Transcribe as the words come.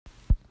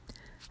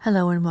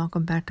Hello and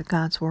welcome back to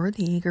God's Word,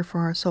 the Eager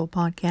for Our Soul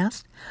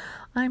podcast.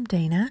 I'm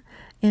Dana,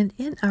 and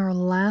in our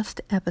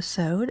last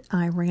episode,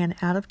 I ran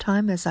out of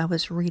time as I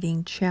was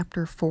reading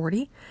chapter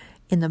 40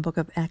 in the book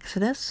of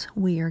Exodus.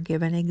 We are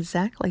given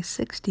exactly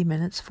 60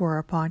 minutes for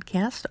our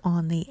podcast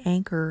on the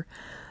Anchor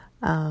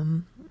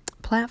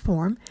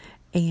platform,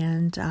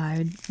 and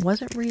I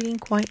wasn't reading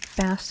quite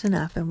fast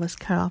enough and was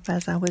cut off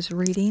as I was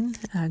reading,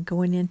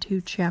 going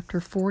into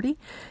chapter 40.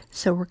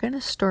 So we're going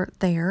to start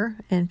there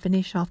and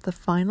finish off the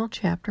final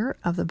chapter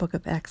of the book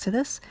of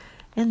Exodus,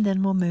 and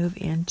then we'll move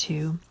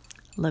into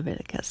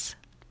Leviticus.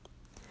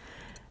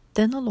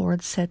 Then the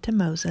Lord said to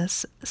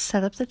Moses,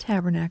 "Set up the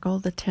tabernacle,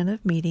 the tent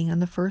of meeting, on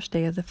the first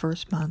day of the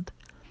first month.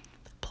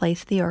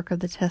 Place the ark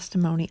of the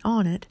testimony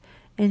on it,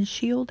 and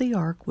shield the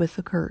ark with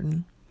the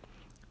curtain.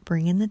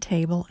 Bring in the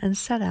table and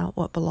set out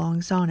what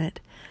belongs on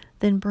it.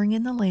 Then bring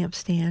in the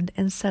lampstand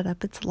and set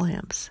up its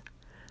lamps.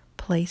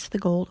 Place the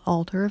gold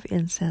altar of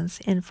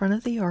incense in front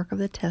of the ark of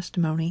the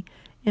testimony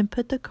and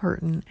put the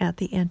curtain at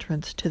the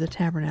entrance to the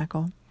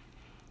tabernacle.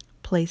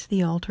 Place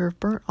the altar of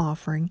burnt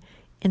offering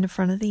in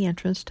front of the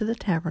entrance to the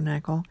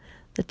tabernacle,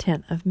 the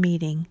tent of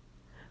meeting.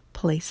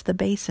 Place the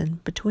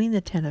basin between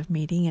the tent of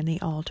meeting and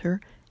the altar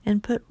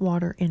and put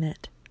water in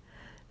it.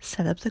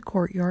 Set up the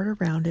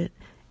courtyard around it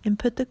and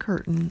put the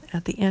curtain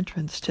at the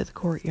entrance to the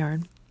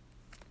courtyard.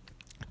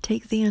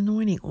 Take the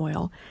anointing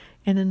oil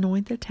and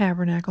anoint the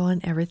tabernacle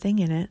and everything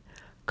in it,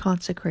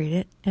 consecrate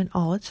it and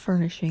all its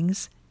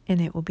furnishings,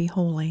 and it will be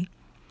holy.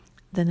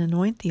 Then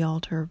anoint the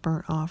altar of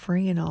burnt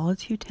offering and all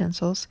its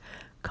utensils,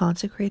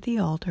 consecrate the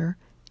altar,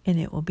 and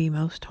it will be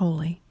most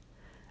holy.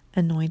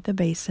 Anoint the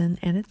basin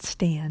and its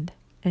stand,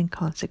 and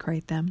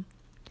consecrate them.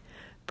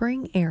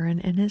 Bring Aaron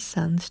and his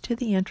sons to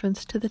the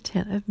entrance to the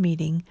tent of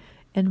meeting,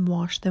 and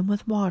wash them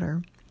with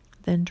water.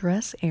 Then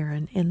dress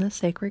Aaron in the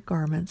sacred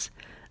garments,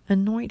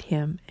 anoint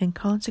him and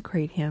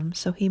consecrate him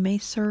so he may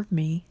serve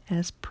me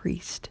as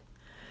priest.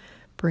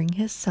 Bring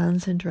his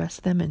sons and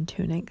dress them in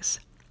tunics.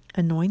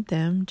 Anoint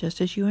them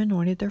just as you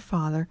anointed their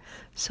father,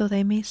 so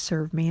they may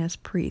serve me as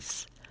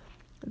priests.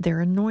 Their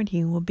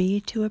anointing will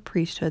be to a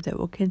priesthood that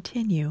will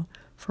continue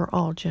for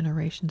all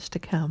generations to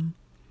come."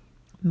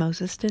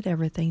 Moses did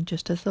everything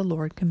just as the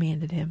Lord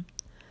commanded him.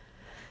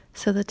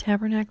 So the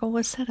tabernacle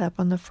was set up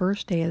on the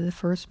first day of the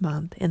first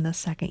month in the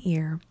second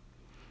year.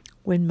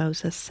 When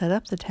Moses set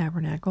up the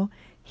tabernacle,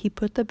 he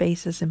put the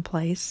bases in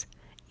place,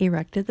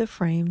 erected the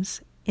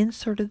frames,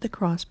 inserted the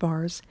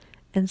crossbars,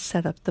 and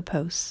set up the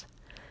posts.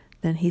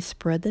 Then he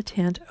spread the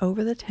tent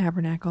over the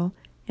tabernacle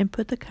and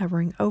put the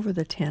covering over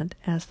the tent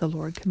as the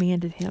Lord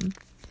commanded him.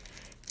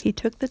 He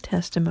took the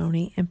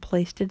testimony and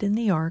placed it in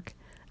the ark,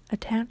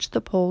 attached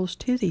the poles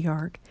to the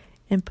ark,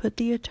 and put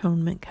the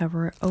atonement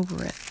cover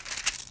over it.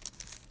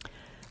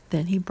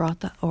 Then he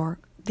brought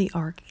the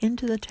ark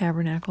into the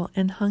tabernacle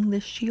and hung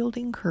the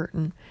shielding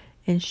curtain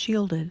and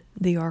shielded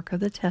the ark of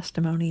the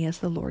testimony as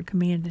the Lord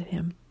commanded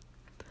him.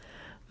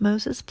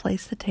 Moses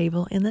placed the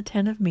table in the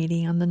tent of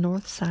meeting on the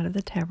north side of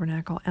the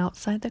tabernacle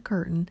outside the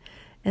curtain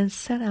and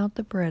set out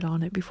the bread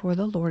on it before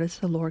the Lord as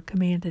the Lord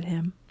commanded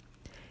him.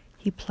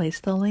 He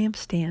placed the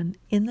lampstand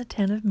in the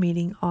tent of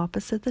meeting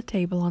opposite the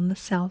table on the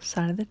south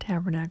side of the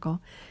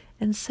tabernacle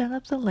and set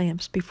up the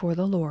lamps before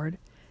the Lord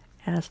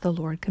as the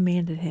Lord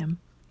commanded him.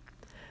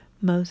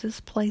 Moses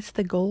placed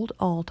the gold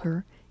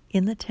altar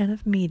in the tent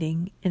of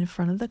meeting in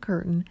front of the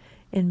curtain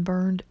and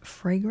burned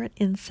fragrant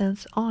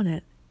incense on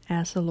it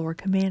as the Lord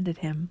commanded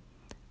him.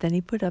 Then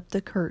he put up the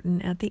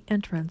curtain at the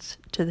entrance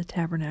to the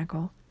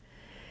tabernacle.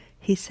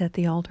 He set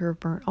the altar of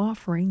burnt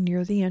offering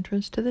near the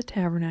entrance to the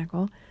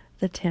tabernacle,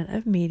 the tent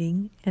of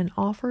meeting, and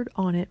offered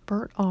on it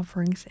burnt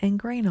offerings and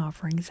grain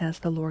offerings as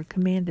the Lord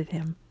commanded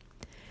him.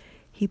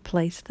 He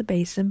placed the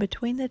basin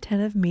between the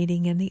tent of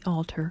meeting and the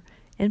altar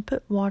and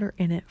put water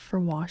in it for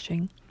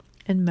washing,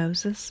 and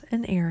Moses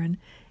and Aaron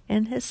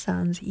and his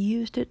sons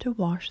used it to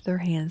wash their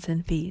hands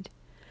and feet.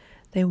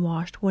 They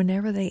washed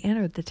whenever they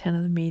entered the tent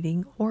of the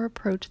meeting or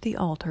approached the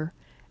altar,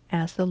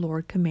 as the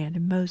Lord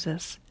commanded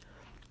Moses.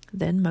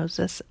 Then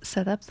Moses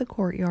set up the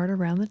courtyard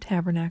around the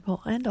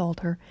tabernacle and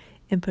altar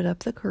and put up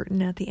the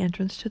curtain at the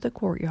entrance to the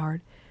courtyard,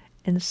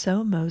 and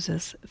so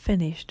Moses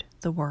finished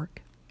the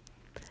work.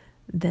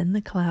 Then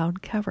the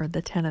cloud covered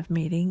the tent of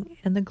meeting,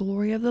 and the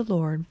glory of the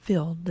Lord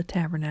filled the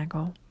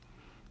tabernacle.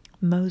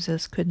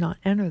 Moses could not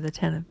enter the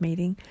tent of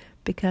meeting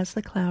because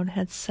the cloud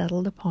had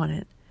settled upon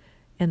it,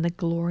 and the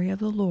glory of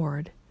the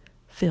Lord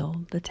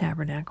filled the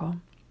tabernacle.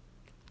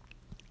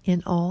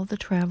 In all the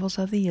travels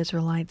of the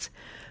Israelites,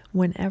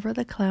 whenever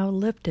the cloud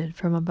lifted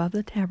from above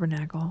the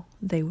tabernacle,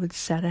 they would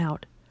set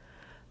out.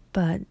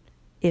 But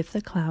if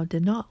the cloud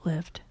did not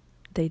lift,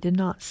 they did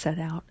not set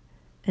out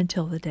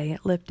until the day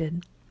it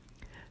lifted.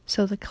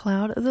 So the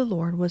cloud of the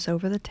Lord was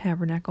over the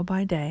tabernacle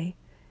by day,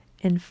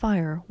 and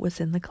fire was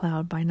in the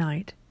cloud by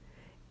night,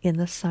 in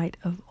the sight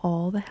of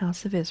all the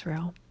house of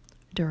Israel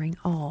during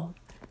all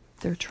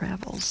their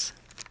travels.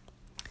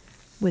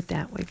 With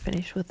that, we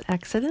finish with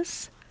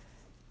Exodus,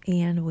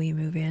 and we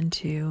move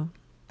into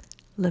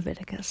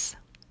Leviticus.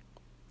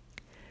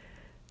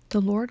 The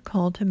Lord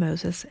called to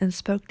Moses and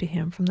spoke to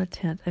him from the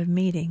tent of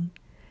meeting.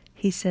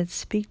 He said,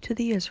 "Speak to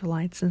the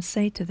Israelites and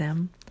say to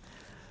them,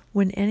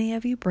 when any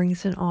of you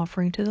brings an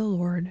offering to the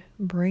Lord,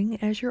 bring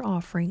as your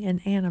offering an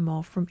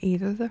animal from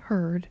either the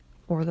herd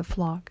or the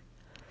flock.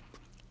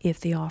 If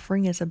the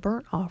offering is a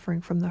burnt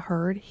offering from the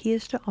herd, he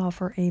is to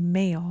offer a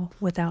male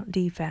without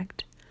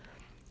defect.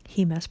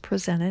 He must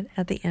present it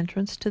at the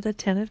entrance to the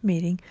tent of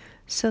meeting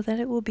so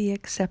that it will be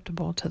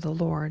acceptable to the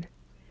Lord.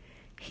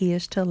 He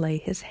is to lay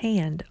his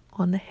hand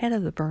on the head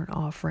of the burnt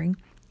offering,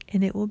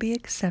 and it will be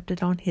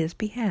accepted on his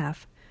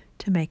behalf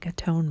to make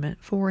atonement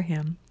for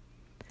him.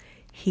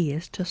 He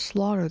is to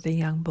slaughter the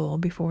young bull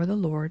before the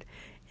Lord,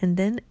 and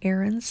then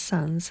Aaron's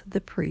sons, the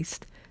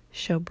priests,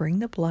 shall bring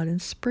the blood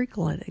and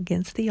sprinkle it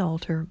against the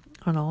altar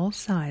on all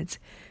sides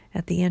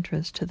at the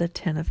entrance to the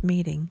tent of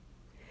meeting.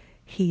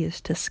 He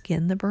is to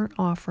skin the burnt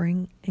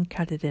offering and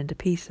cut it into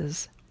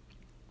pieces.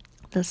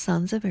 The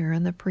sons of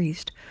Aaron the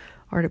priest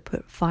are to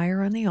put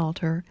fire on the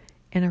altar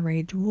and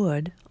arrange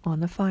wood on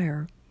the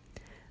fire.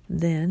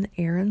 Then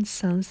Aaron's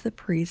sons the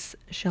priests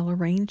shall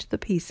arrange the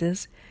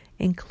pieces,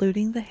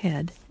 including the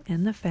head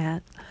and the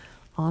fat,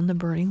 on the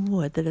burning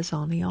wood that is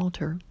on the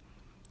altar.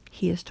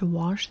 He is to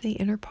wash the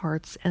inner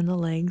parts and the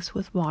legs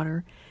with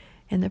water,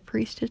 and the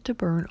priest is to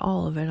burn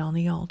all of it on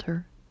the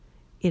altar.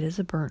 It is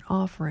a burnt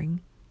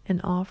offering, an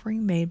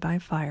offering made by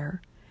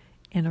fire,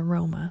 an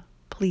aroma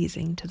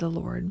pleasing to the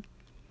Lord.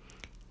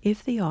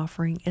 If the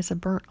offering is a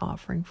burnt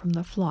offering from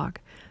the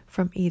flock,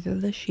 from either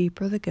the sheep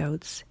or the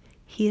goats,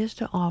 he is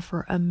to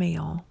offer a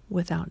male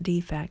without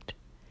defect.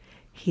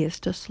 He is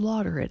to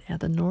slaughter it at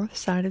the north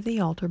side of the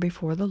altar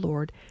before the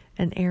Lord,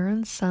 and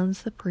Aaron's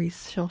sons the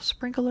priests shall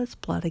sprinkle its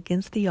blood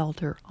against the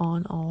altar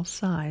on all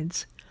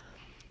sides.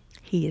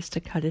 He is to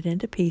cut it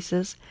into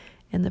pieces,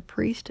 and the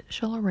priest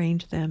shall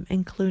arrange them,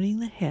 including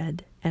the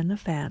head and the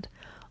fat,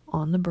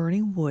 on the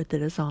burning wood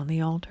that is on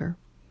the altar.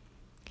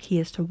 He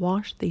is to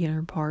wash the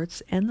inner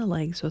parts and the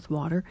legs with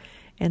water,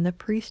 and the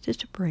priest is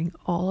to bring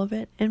all of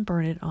it and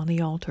burn it on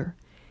the altar.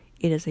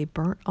 It is a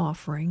burnt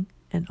offering,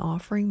 an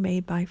offering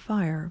made by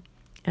fire,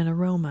 an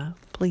aroma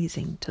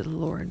pleasing to the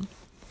Lord.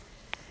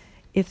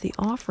 If the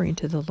offering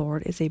to the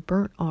Lord is a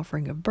burnt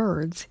offering of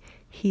birds,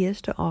 he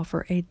is to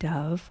offer a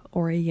dove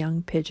or a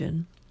young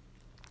pigeon.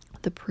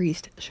 The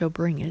priest shall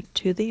bring it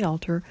to the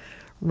altar,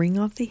 wring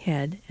off the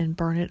head, and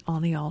burn it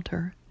on the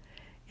altar.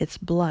 Its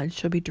blood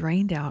shall be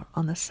drained out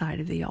on the side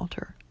of the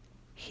altar.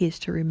 He is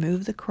to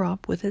remove the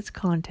crop with its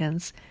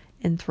contents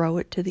and throw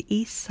it to the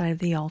east side of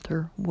the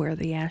altar where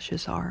the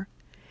ashes are.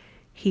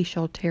 He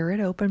shall tear it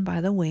open by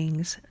the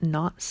wings,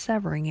 not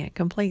severing it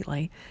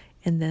completely,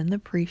 and then the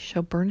priest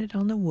shall burn it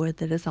on the wood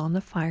that is on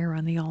the fire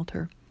on the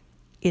altar.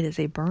 It is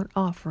a burnt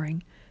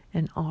offering,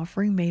 an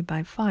offering made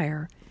by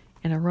fire,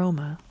 an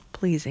aroma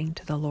pleasing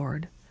to the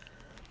Lord.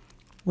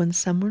 When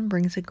someone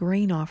brings a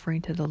grain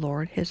offering to the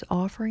Lord, his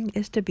offering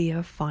is to be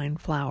of fine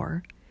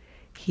flour.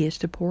 He is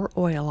to pour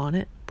oil on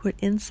it, put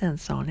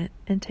incense on it,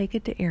 and take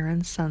it to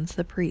Aaron's sons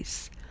the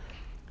priests.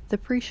 The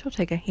priest shall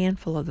take a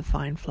handful of the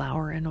fine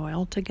flour and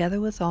oil,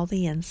 together with all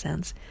the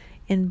incense,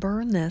 and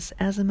burn this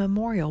as a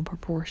memorial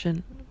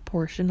portion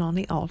on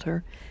the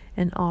altar,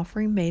 an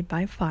offering made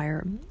by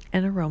fire,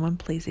 an aroma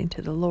pleasing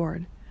to the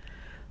Lord.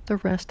 The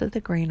rest of the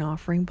grain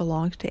offering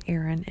belongs to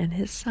Aaron and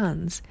his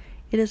sons.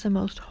 It is a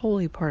most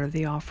holy part of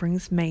the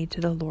offerings made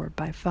to the Lord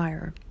by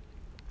fire.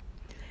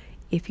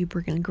 If you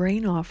bring a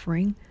grain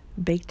offering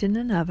baked in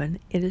an oven,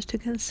 it is to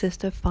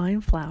consist of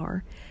fine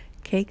flour,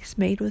 cakes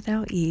made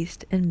without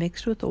yeast and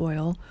mixed with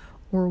oil,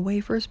 or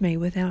wafers made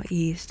without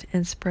yeast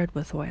and spread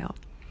with oil.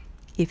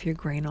 If your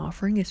grain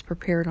offering is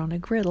prepared on a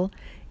griddle,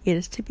 it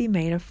is to be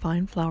made of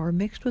fine flour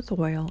mixed with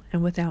oil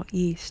and without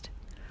yeast.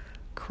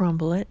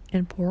 Crumble it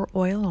and pour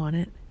oil on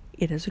it.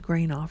 It is a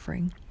grain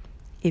offering.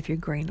 If your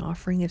grain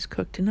offering is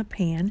cooked in a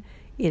pan,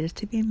 it is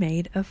to be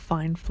made of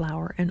fine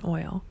flour and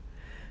oil.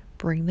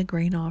 Bring the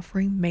grain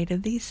offering made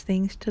of these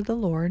things to the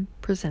Lord,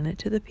 present it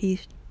to the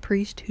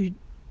priest who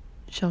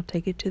shall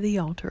take it to the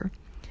altar.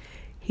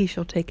 He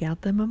shall take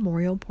out the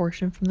memorial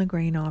portion from the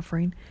grain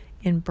offering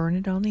and burn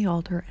it on the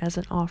altar as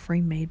an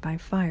offering made by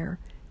fire,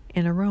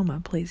 an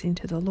aroma pleasing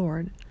to the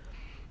Lord.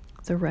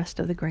 The rest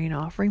of the grain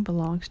offering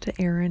belongs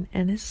to Aaron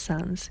and his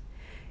sons.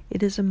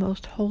 It is a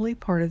most holy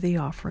part of the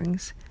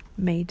offerings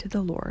made to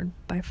the Lord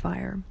by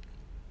fire.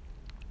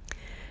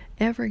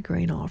 Every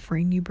grain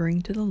offering you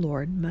bring to the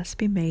Lord must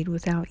be made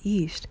without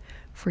yeast,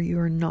 for you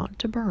are not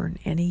to burn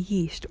any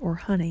yeast or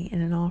honey in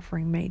an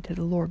offering made to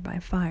the Lord by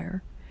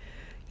fire.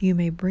 You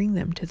may bring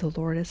them to the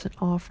Lord as an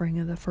offering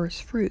of the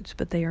first fruits,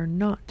 but they are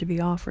not to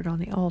be offered on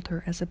the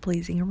altar as a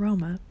pleasing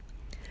aroma.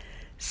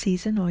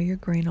 Season all your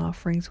grain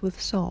offerings with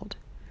salt.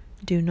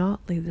 Do not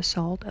leave the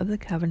salt of the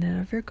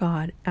covenant of your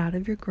God out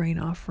of your grain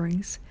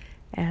offerings.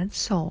 Add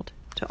salt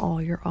to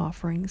all your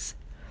offerings.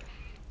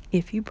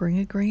 If you bring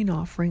a grain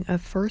offering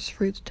of first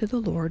fruits to the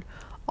Lord,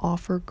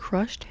 offer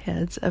crushed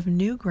heads of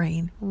new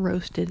grain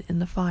roasted in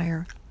the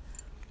fire.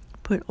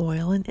 Put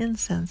oil and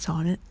incense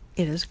on it.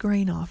 It is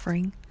grain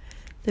offering.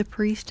 The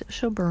priest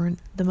shall burn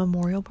the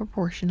memorial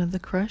proportion of the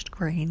crushed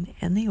grain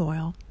and the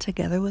oil,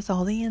 together with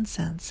all the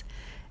incense,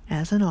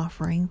 as an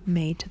offering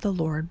made to the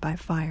Lord by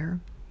fire.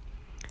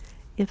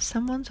 If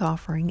someone's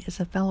offering is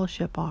a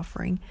fellowship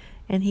offering,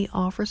 and he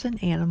offers an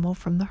animal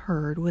from the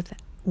herd,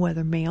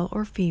 whether male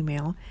or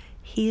female,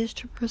 he is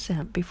to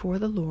present before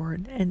the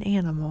Lord an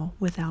animal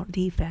without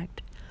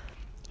defect.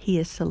 He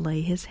is to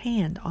lay his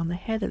hand on the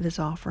head of his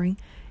offering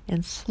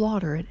and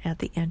slaughter it at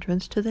the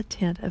entrance to the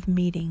tent of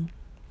meeting.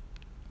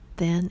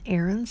 Then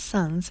Aaron's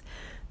sons,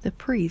 the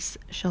priests,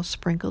 shall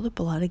sprinkle the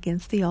blood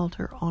against the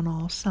altar on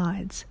all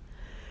sides.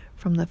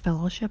 From the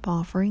fellowship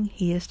offering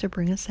he is to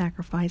bring a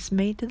sacrifice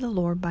made to the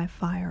Lord by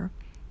fire.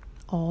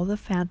 All the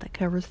fat that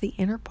covers the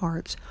inner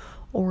parts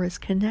or is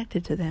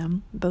connected to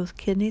them, both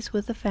kidneys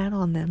with the fat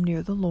on them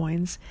near the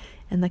loins,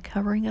 and the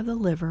covering of the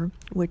liver,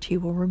 which he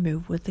will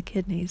remove with the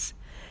kidneys.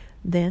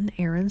 Then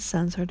Aaron's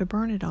sons are to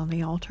burn it on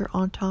the altar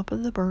on top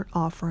of the burnt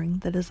offering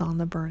that is on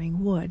the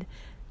burning wood,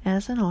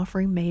 as an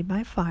offering made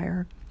by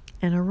fire,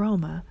 an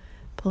aroma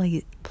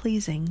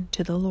pleasing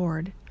to the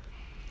Lord.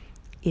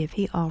 If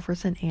he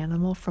offers an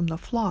animal from the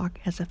flock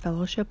as a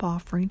fellowship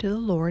offering to the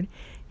Lord,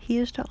 he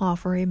is to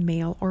offer a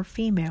male or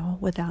female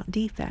without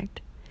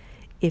defect.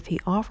 If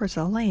he offers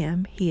a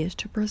lamb, he is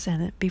to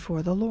present it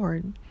before the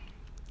Lord.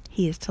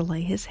 He is to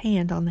lay his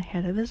hand on the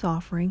head of his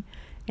offering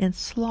and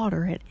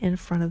slaughter it in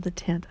front of the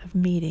tent of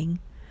meeting.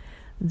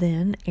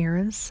 Then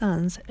Aaron's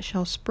sons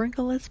shall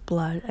sprinkle its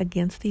blood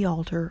against the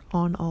altar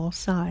on all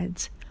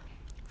sides.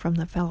 From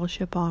the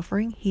fellowship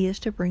offering he is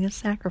to bring a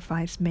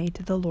sacrifice made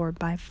to the Lord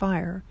by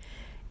fire.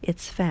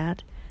 Its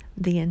fat,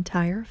 the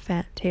entire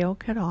fat tail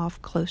cut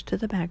off close to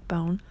the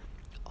backbone,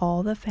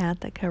 all the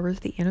fat that covers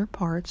the inner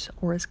parts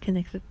or is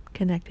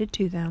connected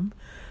to them,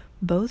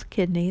 both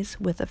kidneys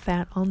with the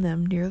fat on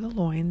them near the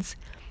loins,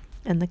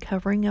 and the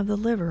covering of the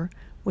liver,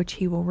 which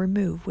he will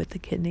remove with the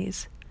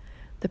kidneys.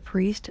 The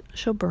priest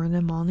shall burn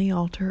them on the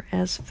altar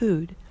as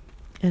food,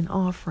 an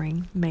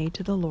offering made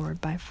to the Lord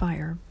by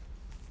fire.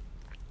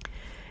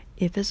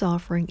 If his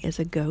offering is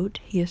a goat,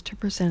 he is to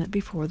present it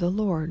before the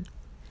Lord.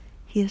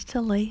 He is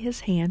to lay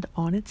his hand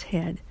on its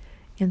head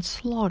and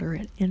slaughter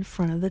it in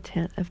front of the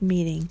tent of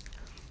meeting.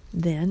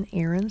 Then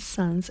Aaron's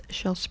sons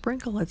shall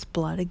sprinkle its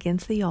blood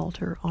against the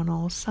altar on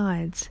all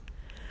sides.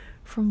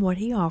 From what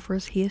he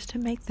offers, he is to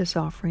make this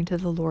offering to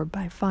the Lord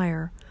by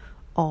fire.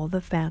 All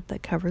the fat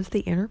that covers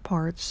the inner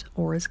parts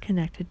or is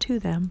connected to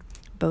them,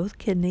 both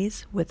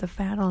kidneys with the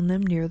fat on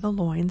them near the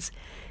loins,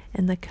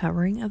 and the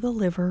covering of the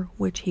liver,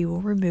 which he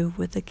will remove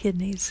with the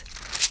kidneys.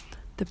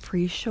 The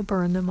priest shall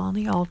burn them on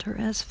the altar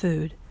as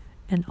food,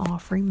 an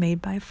offering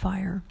made by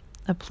fire,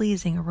 a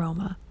pleasing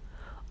aroma.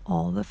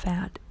 All the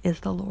fat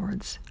is the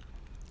Lord's.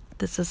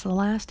 This is a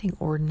lasting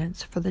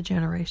ordinance for the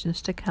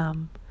generations to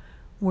come.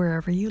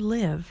 Wherever you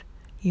live,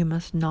 you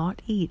must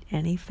not eat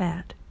any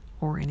fat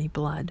or any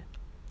blood.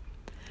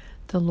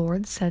 The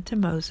Lord said to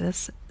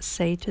Moses,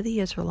 "Say to the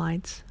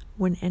Israelites,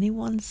 when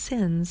anyone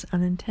sins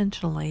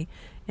unintentionally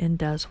and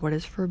does what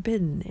is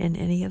forbidden in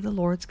any of the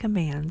Lord's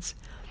commands,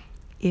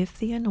 if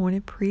the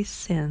anointed priest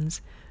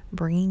sins,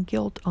 bringing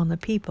guilt on the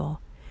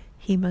people,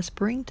 he must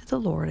bring to the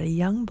Lord a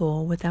young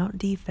bull without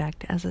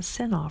defect as a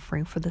sin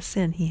offering for the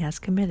sin he has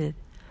committed.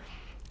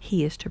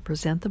 He is to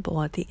present the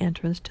bull at the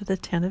entrance to the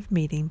tent of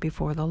meeting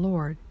before the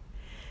Lord.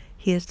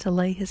 He is to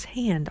lay his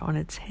hand on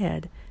its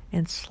head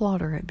and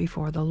slaughter it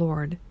before the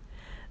Lord.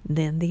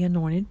 Then the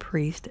anointed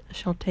priest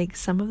shall take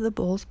some of the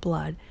bull's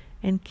blood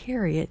and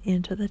carry it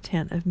into the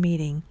tent of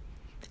meeting.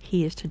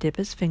 He is to dip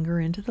his finger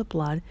into the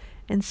blood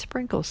and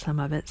sprinkle some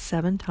of it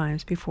 7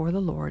 times before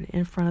the Lord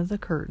in front of the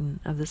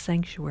curtain of the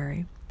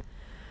sanctuary.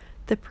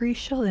 The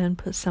priest shall then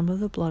put some of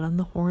the blood on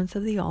the horns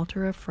of the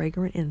altar of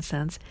fragrant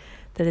incense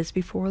that is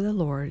before the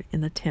Lord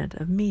in the tent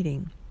of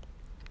meeting.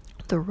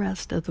 The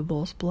rest of the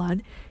bull's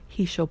blood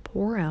he shall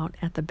pour out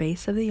at the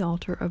base of the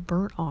altar of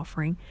burnt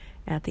offering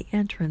at the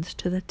entrance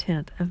to the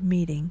tent of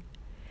meeting.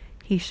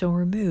 He shall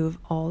remove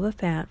all the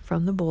fat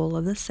from the bull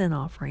of the sin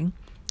offering,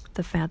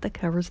 the fat that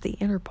covers the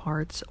inner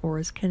parts or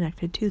is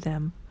connected to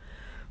them,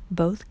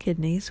 both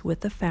kidneys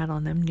with the fat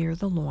on them near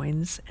the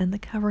loins, and the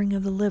covering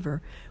of the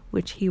liver,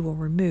 which he will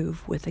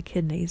remove with the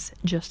kidneys,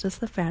 just as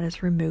the fat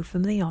is removed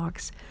from the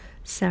ox,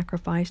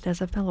 sacrificed as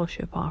a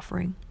fellowship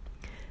offering.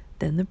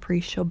 Then the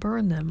priest shall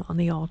burn them on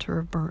the altar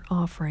of burnt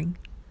offering.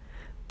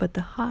 But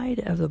the hide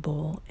of the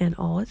bull and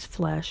all its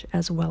flesh,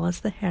 as well as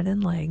the head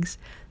and legs,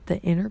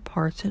 the inner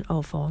parts and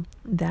offal,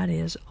 that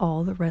is,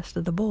 all the rest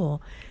of the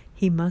bull,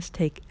 he must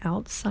take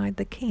outside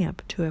the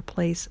camp to a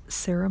place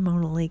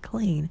ceremonially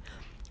clean,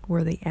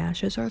 where the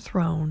ashes are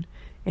thrown,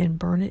 and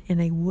burn it in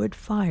a wood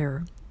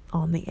fire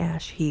on the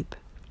ash heap.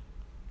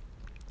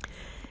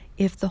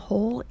 If the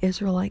whole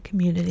Israelite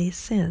community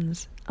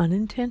sins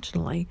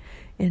unintentionally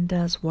and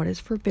does what is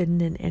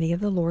forbidden in any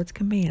of the Lord's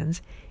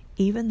commands,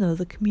 even though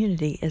the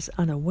community is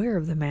unaware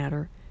of the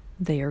matter,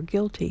 they are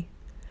guilty.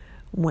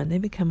 When they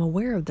become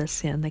aware of the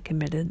sin they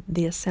committed,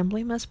 the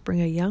assembly must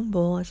bring a young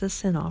bull as a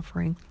sin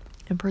offering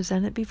and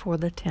present it before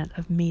the tent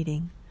of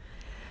meeting.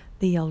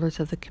 The elders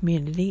of the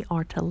community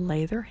are to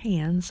lay their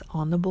hands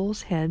on the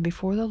bull's head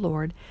before the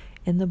Lord,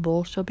 and the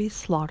bull shall be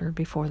slaughtered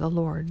before the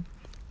Lord.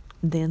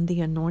 Then the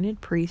anointed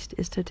priest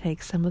is to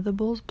take some of the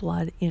bull's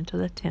blood into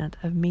the tent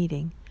of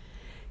meeting.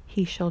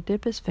 He shall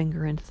dip his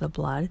finger into the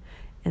blood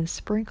and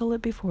sprinkle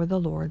it before the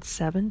Lord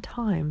 7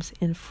 times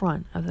in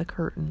front of the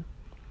curtain.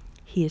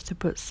 He is to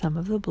put some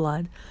of the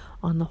blood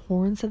on the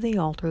horns of the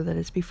altar that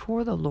is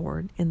before the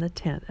Lord in the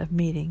tent of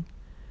meeting.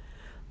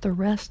 The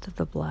rest of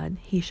the blood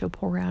he shall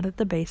pour out at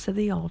the base of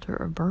the altar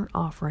of burnt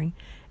offering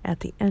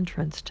at the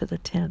entrance to the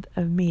tent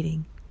of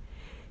meeting.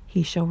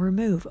 He shall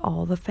remove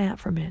all the fat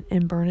from it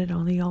and burn it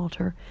on the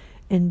altar,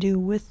 and do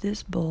with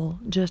this bull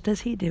just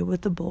as he did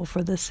with the bull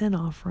for the sin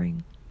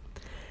offering.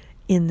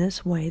 In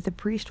this way the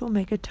priest will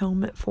make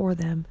atonement for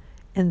them,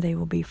 and they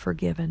will be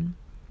forgiven.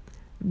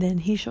 Then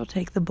he shall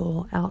take the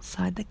bull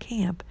outside the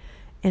camp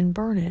and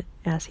burn it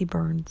as he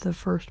burned the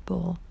first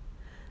bull.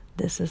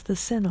 This is the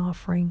sin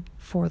offering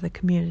for the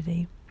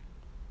community.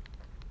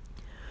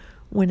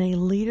 When a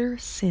leader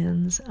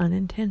sins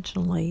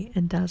unintentionally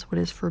and does what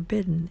is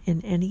forbidden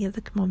in any of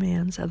the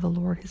commands of the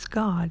Lord his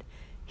God,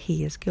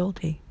 he is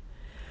guilty.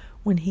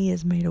 When he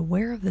is made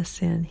aware of the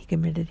sin he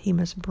committed, he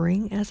must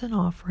bring as an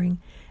offering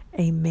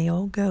a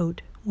male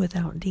goat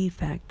without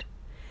defect.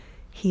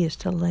 He is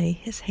to lay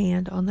his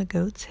hand on the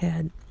goat's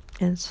head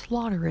and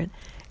slaughter it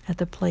at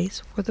the place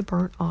where the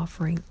burnt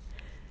offering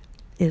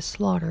is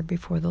slaughtered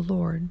before the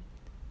Lord.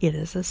 It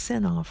is a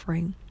sin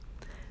offering.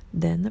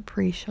 Then the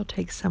priest shall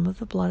take some of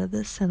the blood of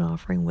the sin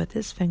offering with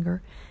his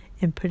finger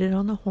and put it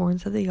on the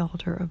horns of the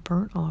altar of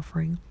burnt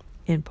offering,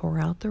 and pour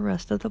out the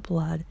rest of the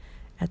blood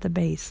at the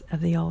base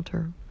of the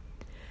altar.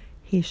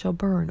 He shall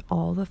burn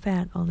all the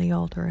fat on the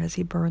altar as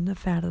he burned the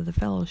fat of the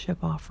fellowship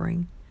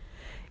offering.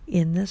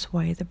 In this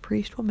way the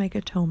priest will make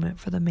atonement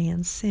for the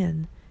man's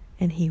sin,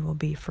 and he will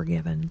be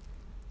forgiven.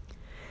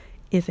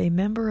 If a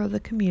member of the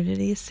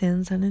community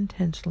sins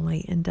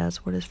unintentionally and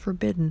does what is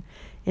forbidden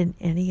in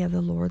any of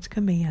the Lord's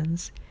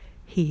commands,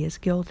 he is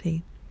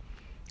guilty.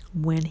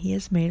 When he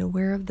is made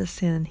aware of the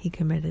sin he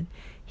committed,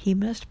 he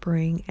must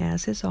bring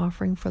as his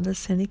offering for the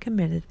sin he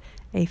committed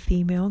a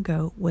female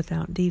goat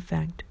without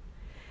defect.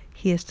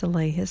 He is to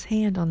lay his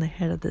hand on the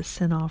head of the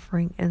sin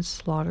offering and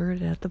slaughter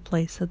it at the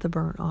place of the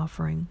burnt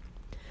offering.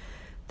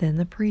 Then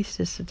the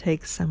priest is to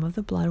take some of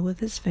the blood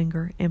with his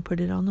finger and put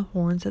it on the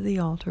horns of the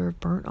altar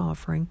of burnt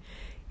offering,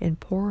 and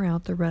pour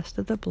out the rest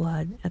of the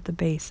blood at the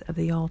base of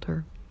the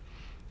altar.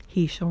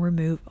 He shall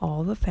remove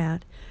all the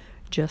fat,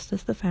 just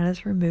as the fat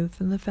is removed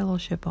from the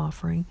fellowship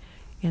offering,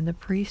 and the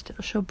priest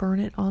shall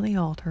burn it on the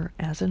altar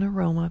as an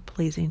aroma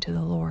pleasing to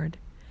the Lord.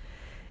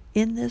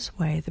 In this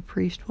way the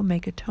priest will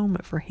make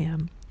atonement for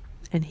him,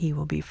 and he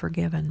will be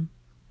forgiven.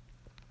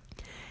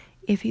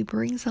 If he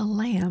brings a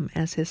lamb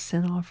as his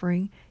sin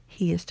offering,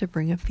 he is to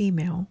bring a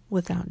female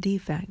without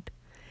defect.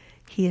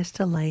 He is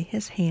to lay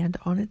his hand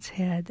on its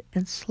head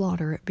and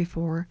slaughter it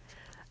before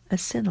a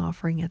sin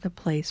offering at the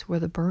place where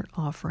the burnt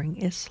offering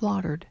is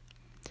slaughtered.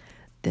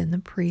 Then the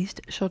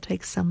priest shall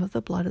take some of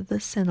the blood of the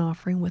sin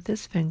offering with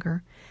his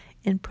finger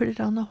and put it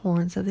on the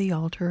horns of the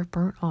altar of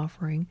burnt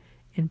offering,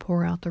 and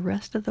pour out the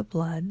rest of the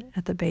blood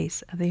at the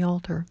base of the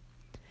altar.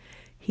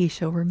 He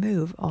shall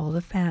remove all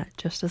the fat,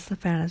 just as the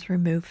fat is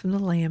removed from the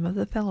lamb of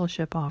the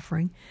fellowship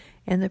offering,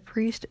 and the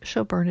priest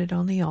shall burn it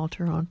on the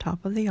altar on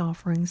top of the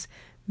offerings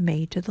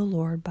made to the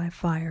Lord by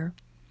fire.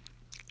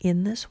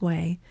 In this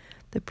way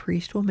the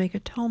priest will make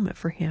atonement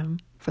for him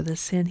for the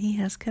sin he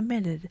has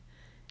committed,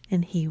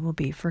 and he will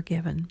be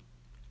forgiven.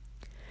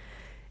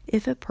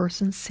 If a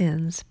person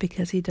sins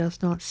because he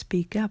does not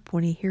speak up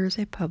when he hears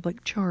a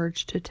public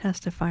charge to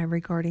testify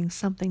regarding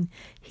something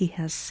he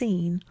has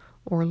seen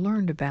or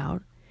learned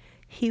about,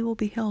 he will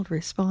be held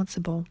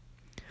responsible.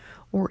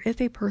 Or if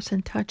a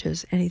person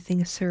touches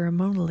anything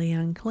ceremonially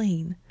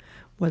unclean,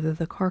 whether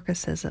the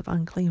carcasses of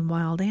unclean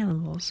wild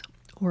animals,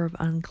 or of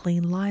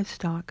unclean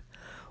livestock,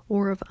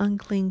 or of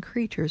unclean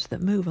creatures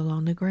that move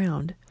along the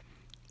ground,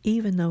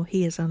 even though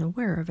he is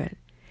unaware of it,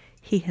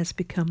 he has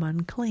become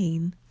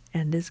unclean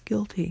and is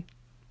guilty.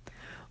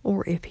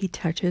 Or if he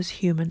touches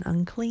human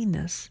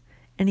uncleanness,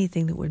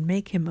 anything that would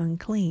make him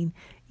unclean,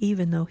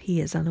 even though he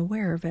is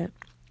unaware of it,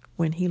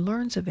 when he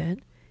learns of it,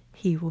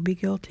 he will be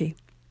guilty.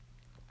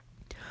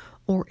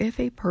 Or if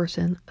a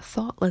person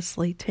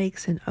thoughtlessly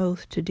takes an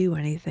oath to do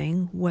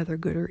anything, whether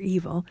good or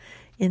evil,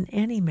 in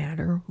any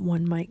matter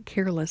one might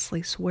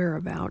carelessly swear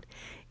about,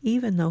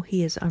 even though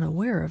he is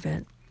unaware of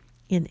it,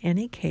 in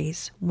any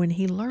case, when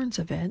he learns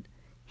of it,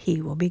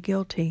 he will be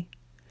guilty.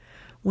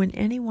 When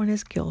anyone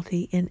is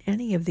guilty in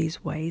any of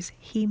these ways,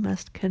 he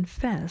must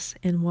confess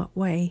in what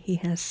way he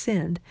has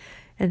sinned,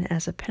 and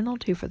as a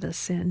penalty for the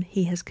sin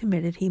he has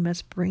committed, he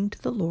must bring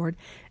to the Lord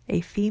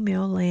a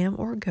female lamb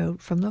or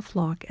goat from the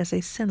flock as a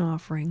sin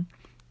offering,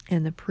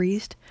 and the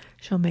priest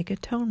shall make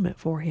atonement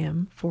for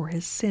him for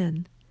his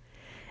sin.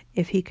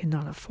 If he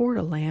cannot afford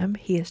a lamb,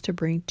 he is to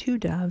bring 2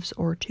 doves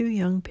or 2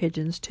 young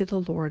pigeons to the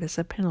Lord as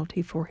a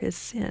penalty for his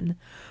sin,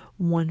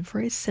 one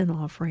for a sin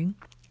offering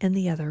and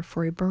the other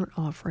for a burnt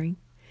offering.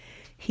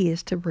 He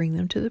is to bring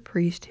them to the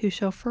priest, who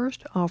shall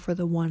first offer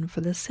the one for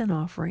the sin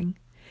offering.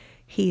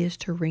 He is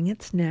to wring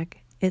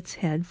its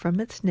head from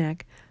its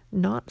neck,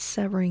 not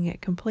severing it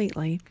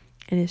completely,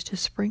 and is to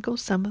sprinkle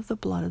some of the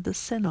blood of the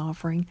sin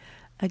offering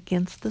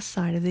against the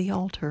side of the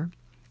altar.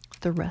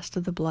 The rest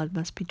of the blood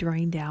must be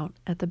drained out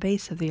at the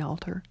base of the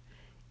altar.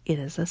 It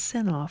is a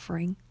sin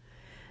offering.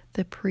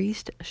 The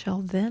priest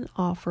shall then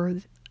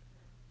offer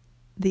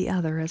the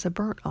other as a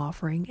burnt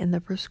offering in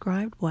the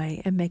prescribed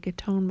way and make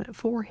atonement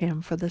for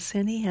him for the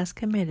sin he has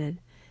committed,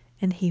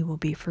 and he will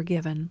be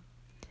forgiven.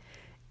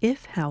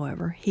 If,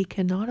 however, he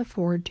cannot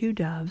afford 2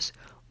 doves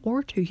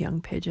or 2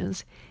 young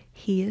pigeons,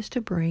 he is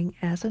to bring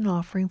as an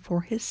offering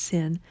for his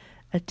sin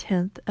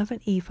 1/10 of an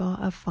ephah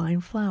of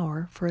fine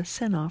flour for a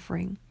sin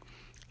offering.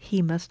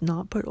 He must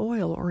not put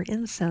oil or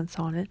incense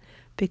on it,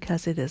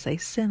 because it is a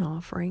sin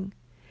offering.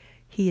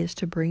 He is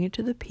to bring it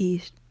to the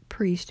priest,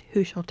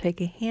 who shall take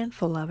a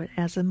handful of it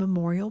as a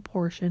memorial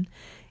portion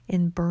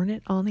and burn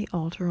it on the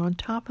altar on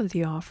top of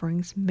the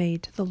offerings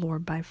made to the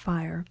Lord by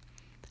fire.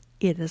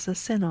 It is a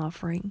sin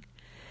offering.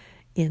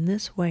 In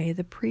this way,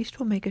 the priest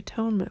will make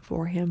atonement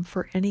for him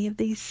for any of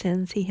these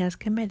sins he has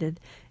committed,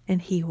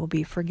 and he will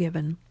be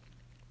forgiven.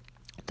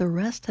 The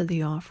rest of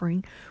the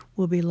offering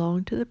will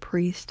belong to the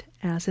priest,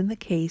 as in the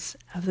case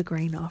of the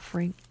grain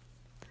offering.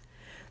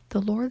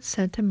 The Lord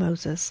said to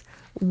Moses,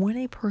 when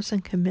a person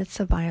commits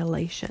a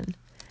violation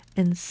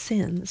and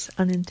sins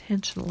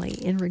unintentionally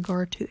in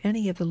regard to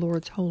any of the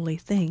Lord's holy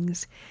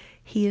things,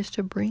 he is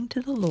to bring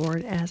to the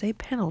Lord as a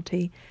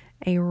penalty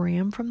a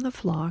ram from the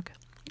flock,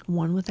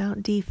 one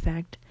without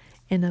defect,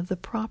 and of the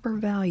proper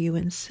value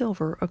in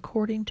silver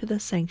according to the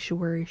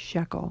sanctuary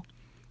shekel.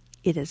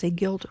 It is a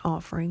guilt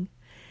offering.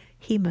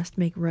 He must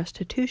make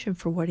restitution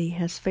for what he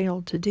has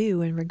failed to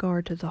do in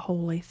regard to the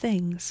holy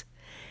things.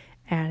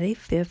 Add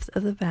 1/5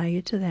 of the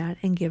value to that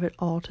and give it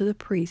all to the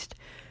priest,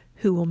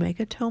 who will make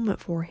atonement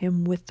for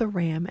him with the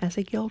ram as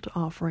a guilt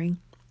offering,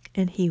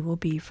 and he will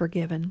be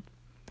forgiven.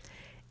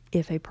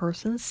 If a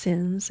person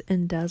sins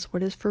and does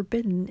what is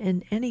forbidden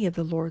in any of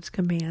the Lord's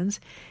commands,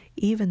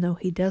 even though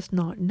he does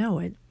not know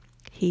it,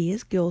 he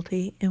is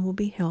guilty and will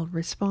be held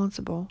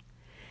responsible.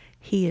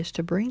 He is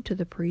to bring to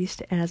the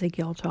priest as a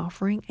guilt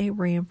offering a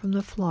ram from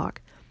the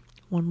flock,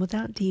 one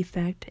without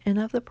defect and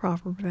of the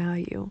proper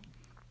value.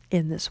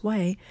 In this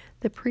way,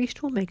 the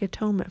priest will make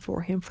atonement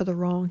for him for the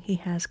wrong he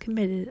has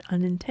committed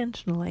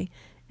unintentionally,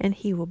 and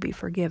he will be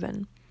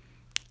forgiven.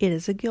 It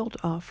is a guilt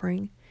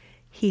offering.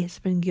 He has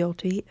been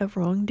guilty of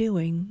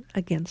wrongdoing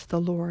against the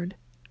Lord.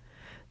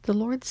 The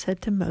Lord said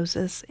to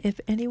Moses,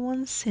 if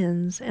anyone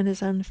sins and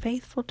is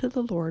unfaithful to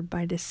the Lord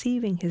by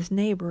deceiving his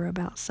neighbor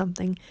about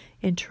something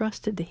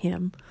entrusted to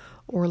him,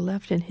 or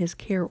left in his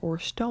care or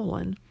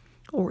stolen,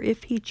 or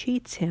if he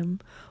cheats him,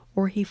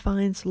 or he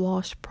finds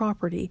lost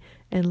property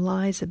and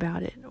lies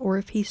about it, or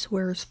if he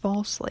swears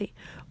falsely,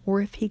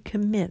 or if he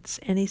commits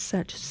any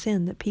such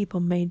sin that people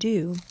may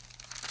do,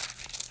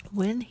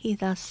 when he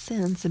thus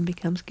sins and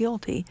becomes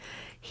guilty,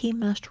 he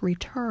must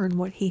return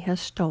what he has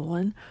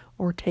stolen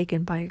or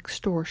taken by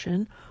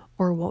extortion,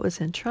 or what was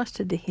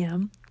entrusted to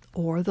him,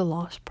 or the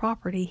lost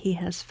property he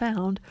has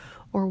found,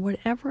 or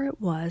whatever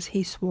it was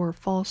he swore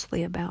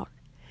falsely about.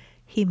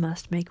 He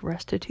must make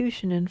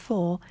restitution in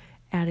full,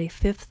 add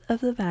 1/5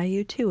 of the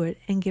value to it,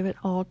 and give it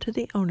all to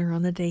the owner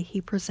on the day he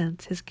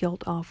presents his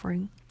guilt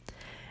offering.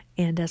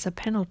 And as a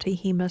penalty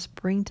he must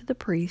bring to the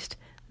priest,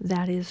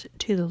 that is,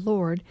 to the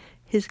Lord,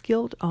 his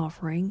guilt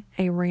offering,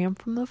 a ram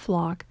from the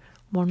flock,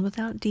 one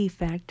without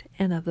defect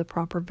and of the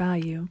proper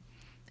value.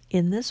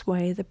 In this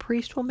way the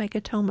priest will make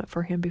atonement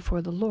for him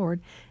before the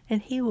Lord,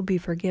 and he will be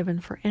forgiven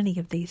for any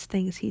of these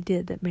things he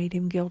did that made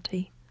him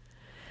guilty.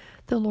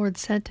 The Lord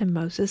said to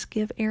Moses,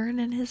 give Aaron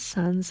and his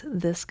sons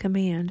this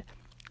command.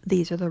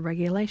 These are the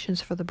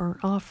regulations for the burnt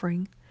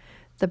offering.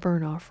 The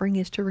burnt offering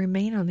is to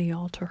remain on the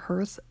altar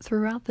hearth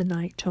throughout the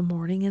night till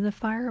morning, and the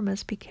fire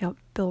must be kept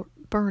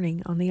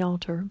burning on the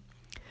altar.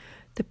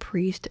 The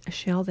priest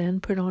shall then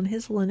put on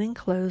his linen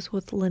clothes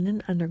with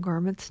linen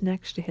undergarments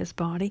next to his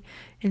body,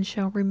 and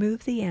shall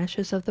remove the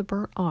ashes of the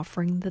burnt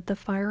offering that the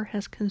fire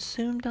has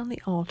consumed on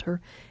the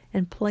altar,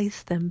 and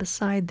place them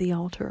beside the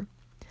altar.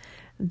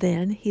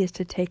 Then he is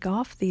to take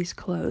off these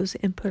clothes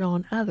and put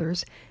on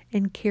others,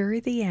 and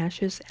carry the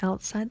ashes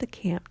outside the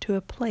camp to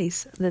a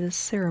place that is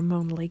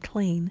ceremonially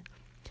clean.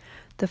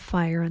 The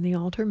fire on the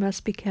altar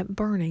must be kept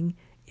burning.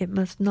 It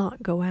must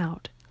not go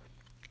out.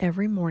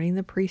 Every morning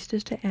the priest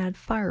is to add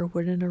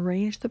firewood and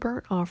arrange the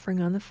burnt offering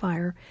on the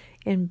fire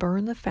and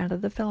burn the fat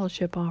of the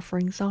fellowship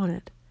offerings on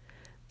it.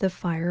 The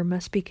fire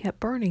must be kept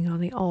burning on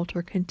the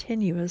altar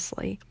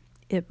continuously.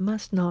 It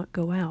must not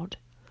go out.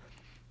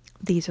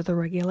 These are the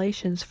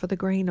regulations for the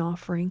grain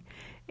offering.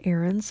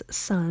 Aaron's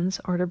sons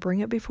are to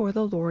bring it before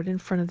the Lord in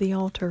front of the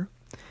altar.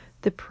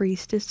 The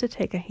priest is to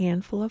take a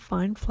handful of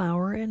fine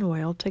flour and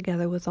oil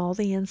together with all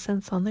the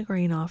incense on the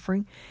grain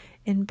offering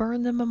and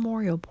burn the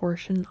memorial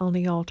portion on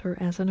the altar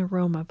as an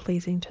aroma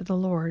pleasing to the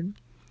Lord.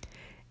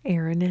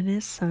 Aaron and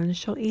his sons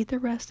shall eat the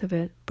rest of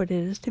it, but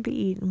it is to be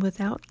eaten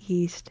without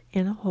yeast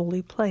in a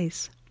holy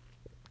place.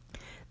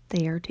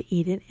 They are to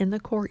eat it in the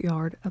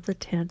courtyard of the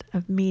tent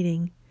of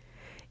meeting.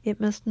 It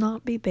must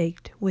not be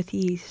baked with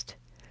yeast.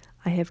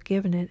 I have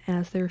given it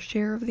as their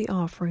share of the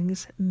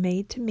offerings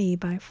made to me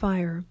by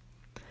fire.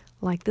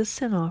 Like the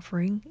sin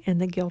offering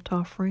and the guilt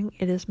offering,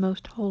 it is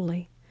most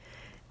holy.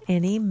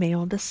 Any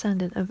male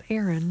descendant of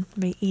Aaron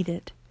may eat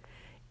it.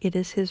 It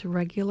is his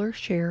regular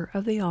share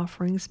of the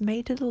offerings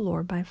made to the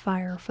Lord by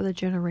fire for the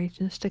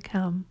generations to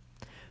come.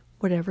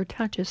 Whatever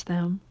touches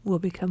them will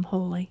become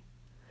holy.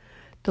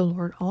 The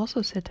Lord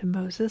also said to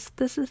Moses,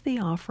 "This is the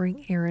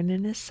offering Aaron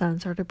and his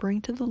sons are to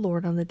bring to the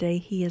Lord on the day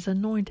he is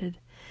anointed: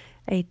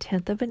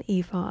 1/10 of an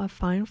ephah of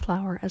fine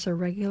flour as a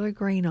regular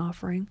grain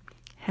offering,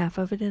 half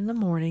of it in the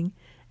morning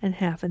and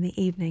half in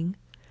the evening.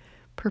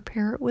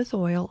 Prepare it with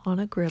oil on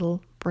a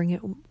griddle, bring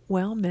it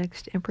well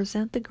mixed, and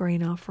present the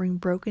grain offering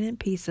broken in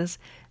pieces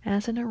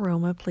as an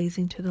aroma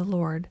pleasing to the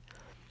Lord.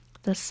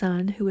 The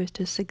son who is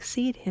to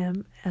succeed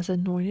him as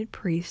anointed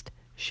priest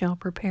shall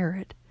prepare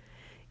it.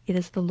 It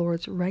is the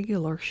Lord's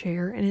regular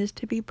share and is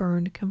to be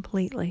burned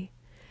completely.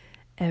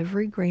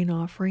 Every grain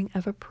offering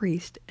of a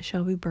priest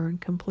shall be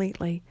burned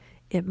completely.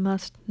 It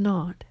must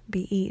not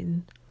be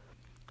eaten."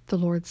 The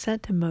Lord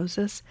said to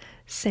Moses,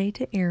 "Say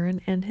to Aaron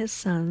and his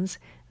sons,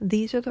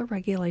 these are the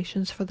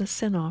regulations for the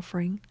sin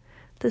offering.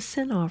 The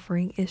sin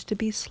offering is to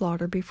be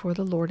slaughtered before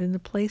the Lord in the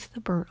place the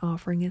burnt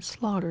offering is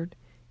slaughtered.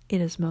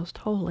 It is most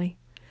holy.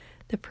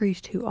 The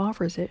priest who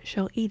offers it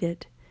shall eat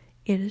it.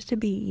 It is to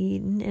be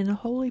eaten in a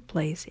holy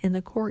place in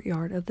the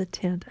courtyard of the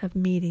tent of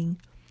meeting.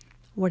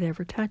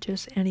 Whatever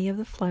touches any of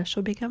the flesh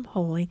shall become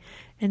holy,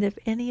 and if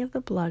any of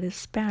the blood is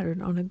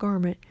spattered on a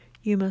garment,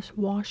 you must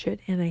wash it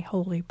in a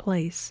holy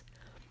place.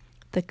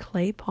 The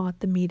clay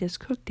pot the meat is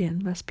cooked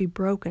in must be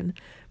broken,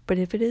 but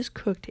if it is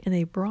cooked in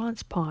a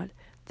bronze pot,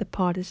 the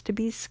pot is to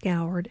be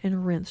scoured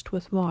and rinsed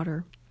with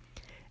water.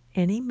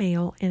 Any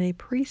male in a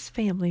priest's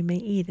family may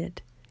eat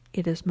it.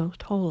 It is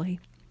most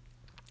holy.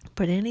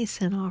 But any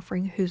sin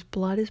offering whose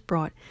blood is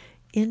brought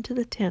into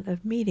the tent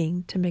of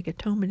meeting to make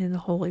atonement in the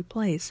holy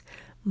place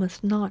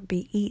must not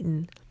be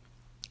eaten.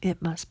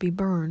 It must be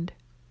burned.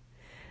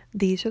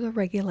 These are the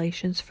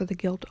regulations for the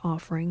guilt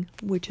offering,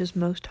 which is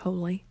most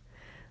holy.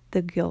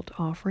 The guilt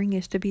offering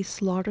is to be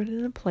slaughtered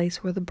in the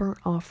place where the burnt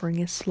offering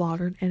is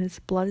slaughtered, and its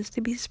blood is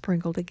to be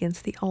sprinkled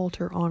against the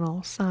altar on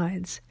all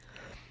sides.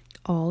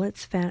 All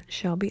its fat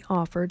shall be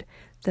offered,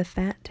 the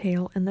fat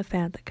tail and the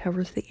fat that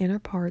covers the inner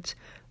parts,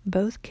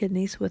 both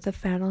kidneys with the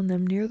fat on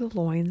them near the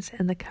loins,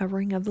 and the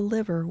covering of the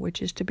liver,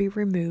 which is to be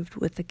removed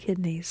with the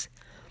kidneys.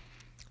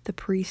 The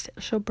priest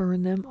shall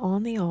burn them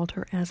on the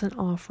altar as an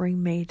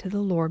offering made to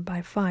the Lord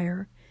by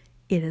fire.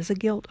 It is a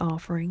guilt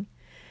offering.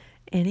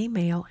 Any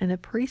male in a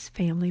priest's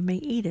family may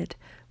eat it,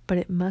 but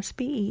it must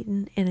be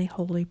eaten in a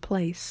holy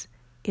place.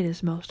 It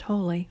is most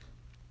holy.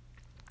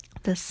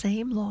 The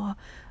same law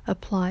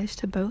applies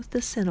to both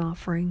the sin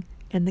offering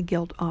and the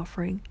guilt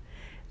offering.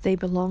 They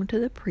belong to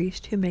the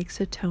priest who makes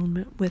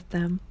atonement with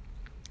them.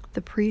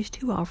 The priest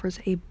who offers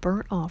a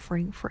burnt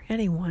offering for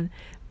anyone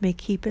may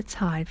keep its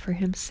hide for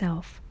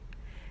himself.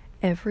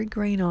 Every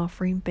grain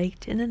offering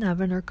baked in an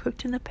oven or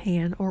cooked in a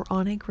pan or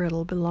on a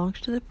griddle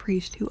belongs to the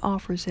priest who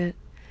offers it.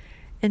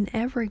 And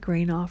every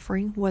grain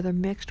offering, whether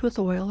mixed with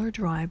oil or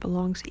dry,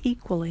 belongs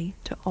equally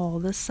to all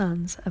the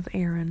sons of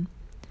Aaron.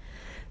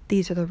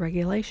 These are the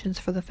regulations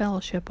for the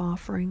fellowship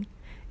offering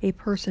a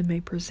person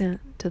may present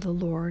to the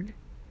Lord.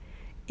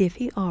 If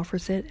he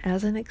offers it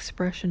as an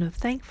expression of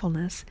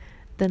thankfulness,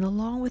 then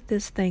along with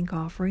this thank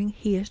offering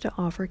he is to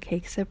offer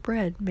cakes of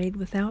bread made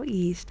without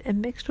yeast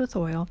and mixed with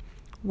oil,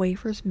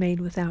 wafers made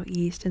without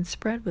yeast and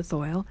spread with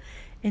oil,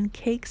 and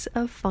cakes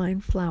of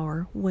fine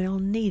flour well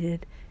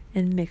kneaded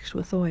and mixed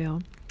with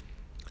oil.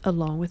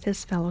 Along with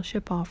his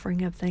fellowship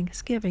offering of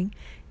thanksgiving,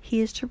 he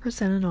is to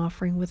present an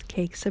offering with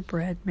cakes of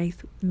bread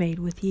made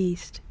with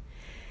yeast.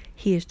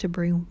 He is to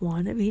bring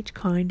one of each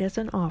kind as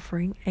an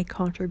offering, a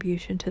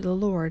contribution to the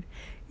Lord.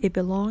 It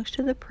belongs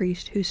to the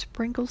priest who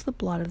sprinkles the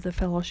blood of the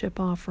fellowship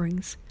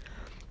offerings.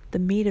 The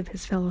meat of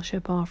his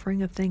fellowship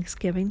offering of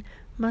thanksgiving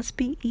must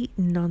be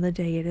eaten on the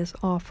day it is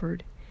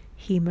offered.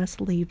 He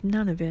must leave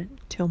none of it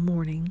till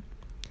morning.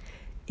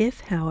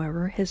 If,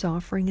 however, his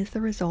offering is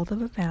the result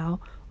of a vow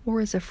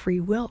or is a free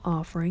will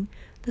offering,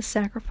 the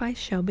sacrifice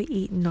shall be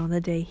eaten on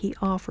the day he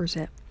offers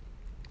it,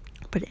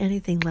 but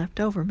anything left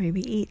over may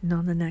be eaten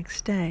on the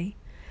next day.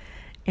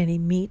 Any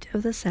meat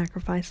of the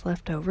sacrifice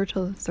left over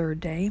till the third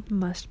day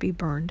must be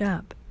burned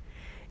up.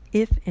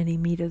 If any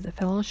meat of the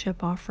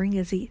fellowship offering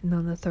is eaten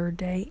on the third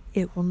day,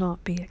 it will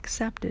not be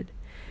accepted.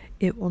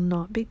 It will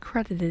not be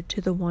credited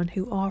to the one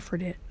who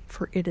offered it,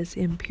 for it is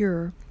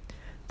impure.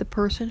 The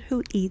person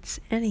who eats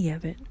any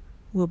of it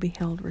will be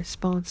held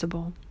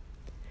responsible.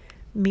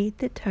 Meat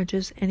that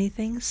touches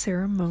anything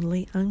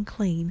ceremonially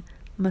unclean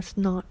must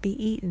not be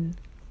eaten.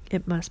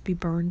 It must be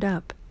burned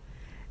up.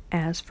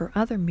 As for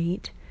other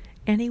meat,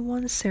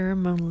 anyone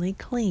ceremonially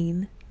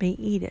clean may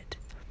eat it.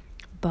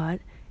 But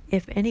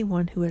if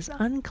anyone who is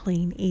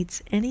unclean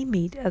eats any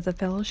meat of the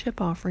fellowship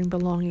offering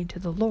belonging to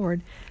the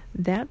Lord,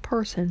 that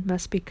person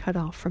must be cut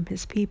off from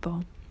his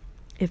people.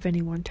 If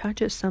anyone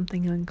touches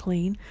something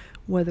unclean,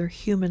 whether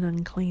human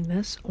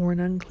uncleanness or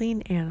an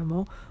unclean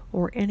animal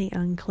or any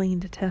unclean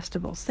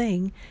detestable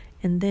thing,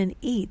 and then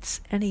eats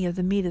any of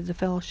the meat of the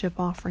fellowship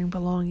offering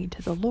belonging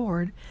to the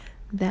Lord,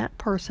 that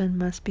person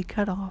must be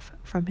cut off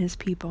from his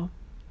people.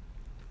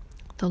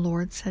 The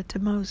Lord said to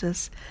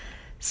Moses,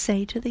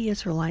 "Say to the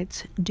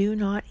Israelites, do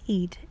not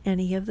eat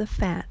any of the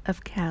fat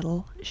of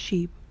cattle,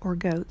 sheep, or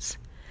goats.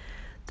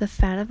 The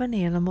fat of an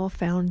animal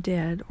found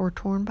dead or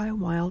torn by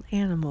wild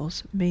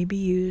animals may be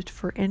used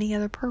for any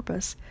other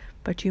purpose,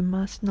 but you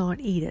must not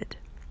eat it.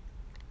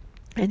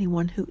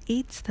 Anyone who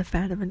eats the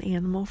fat of an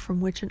animal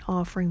from which an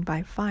offering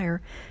by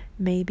fire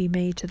may be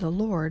made to the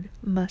Lord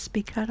must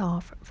be cut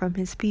off from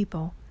his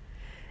people.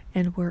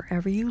 And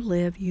wherever you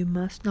live, you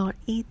must not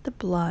eat the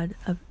blood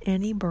of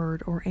any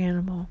bird or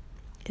animal.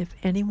 If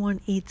anyone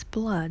eats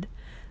blood,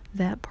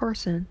 that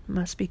person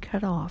must be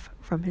cut off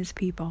from his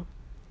people."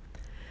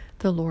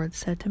 The Lord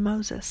said to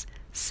Moses,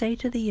 "Say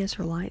to the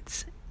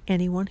Israelites,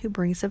 anyone who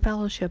brings a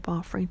fellowship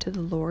offering to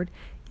the Lord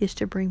is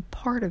to bring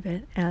part of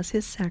it as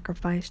his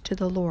sacrifice to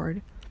the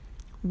Lord.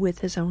 With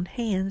his own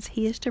hands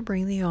he is to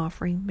bring the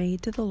offering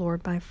made to the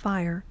Lord by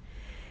fire.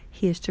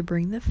 He is to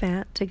bring the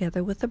fat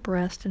together with the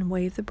breast and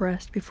wave the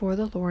breast before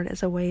the Lord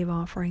as a wave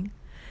offering.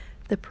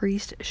 The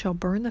priest shall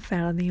burn the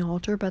fat on the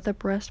altar, but the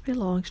breast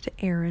belongs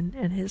to Aaron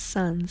and his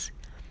sons.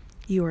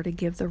 You are to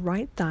give the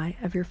right thigh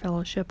of your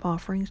fellowship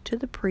offerings to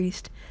the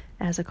priest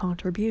as a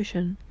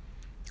contribution.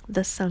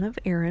 The son of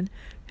Aaron,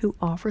 who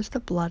offers the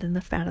blood and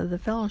the fat of the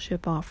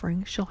fellowship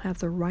offering, shall have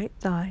the right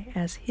thigh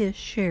as his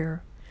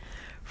share.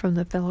 From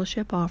the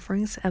fellowship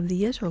offerings of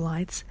the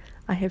Israelites,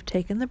 I have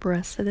taken the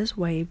breast that is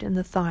waved and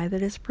the thigh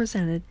that is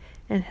presented,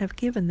 and have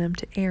given them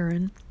to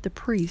Aaron, the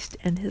priest,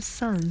 and his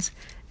sons,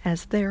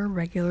 as their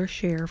regular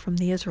share from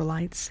the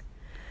Israelites.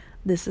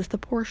 This is the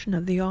portion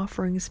of the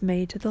offerings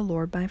made to the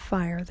Lord by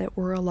fire that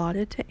were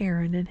allotted to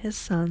Aaron and his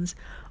sons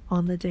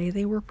on the day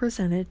they were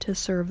presented to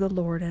serve the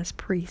Lord as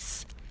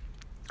priests.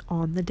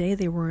 On the day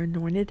they were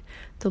anointed,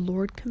 the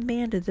Lord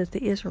commanded that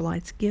the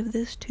Israelites give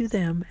this to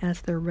them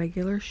as their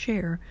regular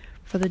share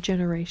for the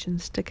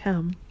generations to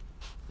come.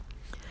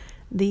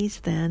 These,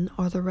 then,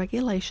 are the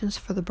regulations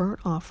for the burnt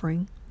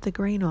offering, the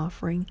grain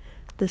offering,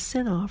 the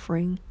sin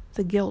offering,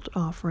 the guilt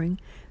offering,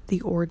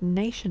 the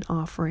ordination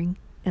offering,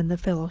 and the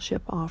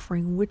fellowship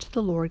offering, which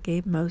the Lord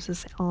gave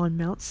Moses on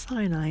Mount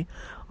Sinai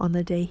on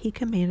the day he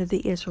commanded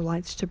the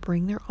Israelites to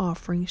bring their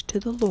offerings to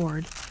the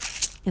Lord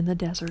in the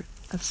desert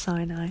of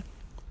Sinai.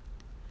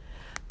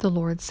 The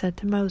Lord said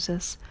to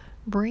Moses,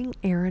 "Bring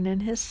Aaron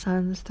and his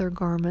sons their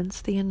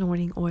garments, the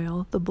anointing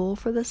oil, the bull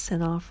for the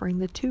sin offering,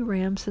 the 2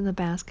 rams in the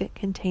basket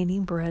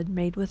containing bread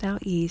made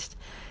without yeast,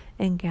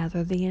 and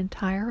gather the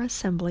entire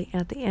assembly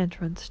at the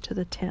entrance to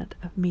the tent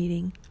of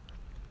meeting."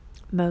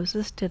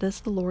 Moses did as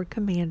the Lord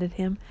commanded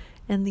him,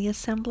 and the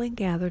assembly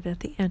gathered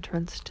at the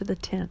entrance to the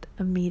tent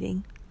of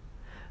meeting.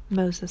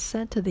 Moses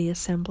said to the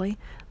assembly,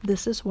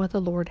 "This is what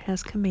the Lord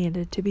has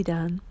commanded to be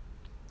done."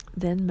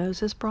 Then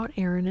Moses brought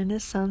Aaron and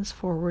his sons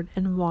forward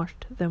and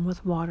washed them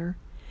with water.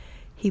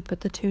 He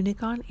put the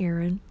tunic on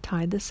Aaron,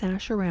 tied the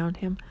sash around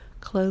him,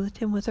 clothed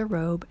him with a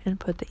robe, and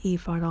put the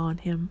ephod on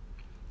him.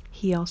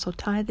 He also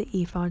tied the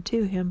ephod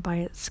to him by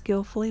its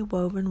skillfully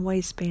woven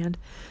waistband,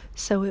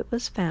 so it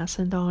was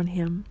fastened on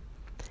him.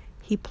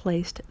 He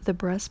placed the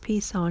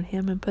breastpiece on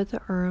him and put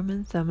the Urim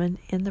and Thummim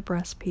in the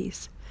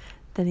breastpiece.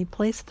 Then he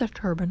placed the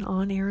turban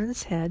on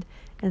Aaron's head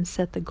and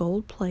set the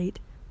gold plate,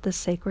 the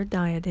sacred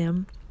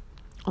diadem,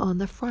 on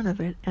the front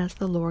of it as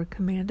the Lord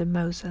commanded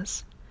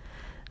Moses.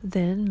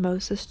 Then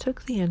Moses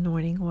took the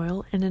anointing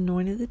oil and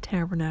anointed the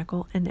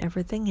tabernacle and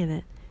everything in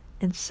it,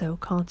 and so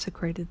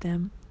consecrated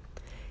them.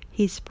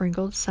 He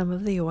sprinkled some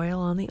of the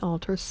oil on the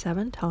altar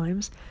 7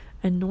 times,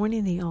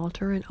 anointing the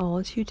altar and all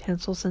its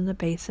utensils in the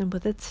basin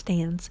with its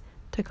stands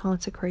to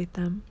consecrate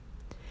them.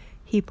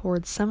 He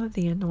poured some of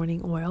the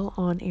anointing oil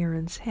on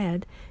Aaron's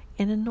head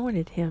and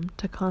anointed him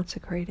to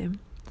consecrate him.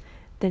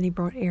 Then he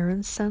brought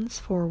Aaron's sons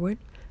forward,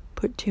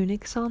 put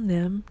tunics on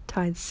them,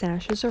 tied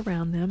sashes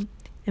around them,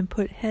 and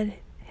put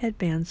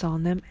headbands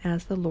on them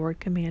as the Lord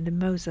commanded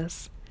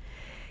Moses.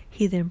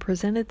 He then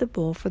presented the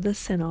bull for the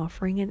sin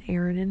offering, and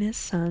Aaron and his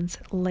sons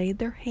laid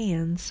their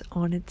hands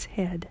on its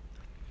head.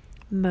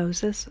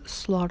 Moses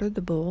slaughtered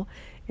the bull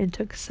and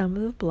took some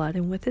of the blood,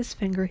 and with his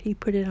finger he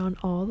put it on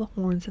all the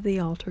horns of the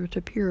altar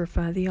to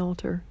purify the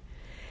altar.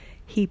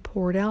 He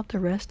poured out the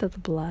rest of the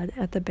blood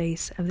at the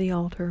base of the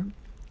altar.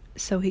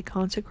 So he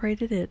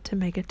consecrated it to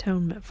make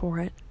atonement for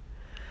it.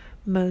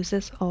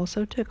 Moses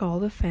also took all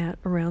the fat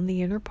around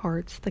the inner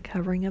parts, the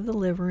covering of the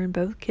liver and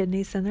both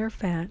kidneys and their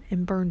fat,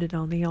 and burned it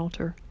on the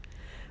altar.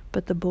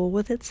 But the bull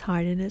with its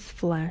hide and its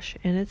flesh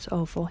and its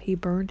offal he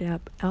burned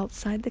up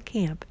outside the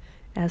camp,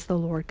 as the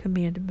Lord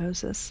commanded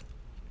Moses.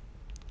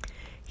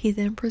 He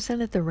then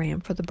presented the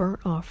ram for the burnt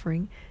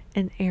offering,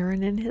 and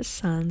Aaron and his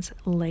sons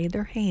laid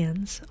their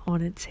hands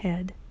on its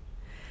head.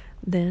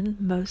 Then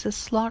Moses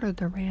slaughtered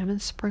the ram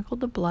and sprinkled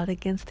the blood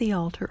against the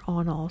altar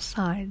on all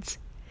sides.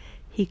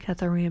 He cut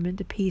the ram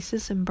into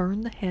pieces and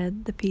burned the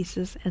head, the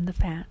pieces, and the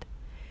fat.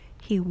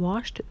 He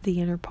washed the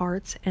inner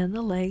parts and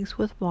the legs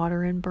with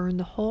water and burned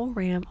the whole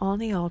ram on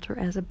the altar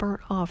as a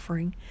burnt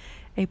offering,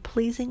 a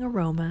pleasing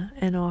aroma,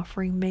 an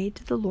offering made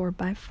to the Lord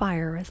by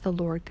fire, as the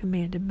Lord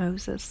commanded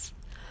Moses.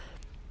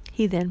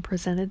 He then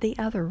presented the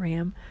other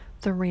ram,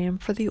 the ram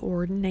for the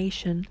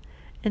ordination,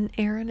 and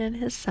Aaron and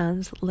his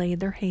sons laid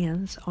their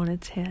hands on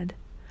its head.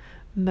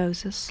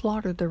 Moses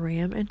slaughtered the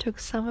ram and took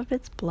some of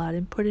its blood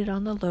and put it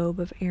on the lobe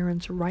of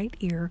Aaron's right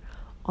ear,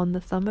 on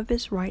the thumb of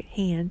his right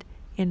hand,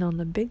 and on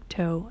the big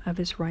toe of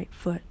his right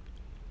foot.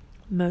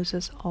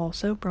 Moses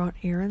also brought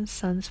Aaron's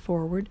sons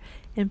forward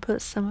and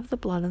put some of the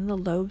blood on the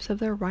lobes of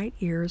their right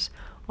ears,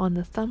 on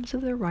the thumbs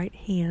of their right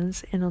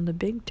hands, and on the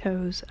big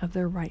toes of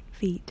their right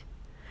feet.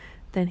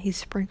 Then he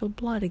sprinkled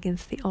blood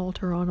against the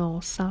altar on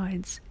all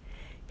sides.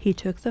 He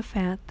took the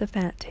fat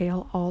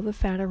tail, all the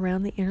fat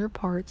around the inner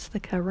parts, the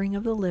covering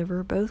of the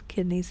liver, both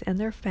kidneys and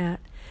their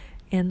fat,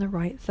 and the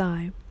right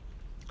thigh.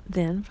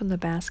 Then from the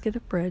basket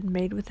of bread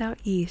made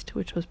without yeast,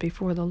 which was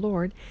before the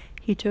Lord,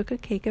 he took a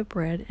cake of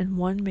bread and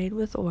one made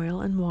with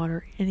oil and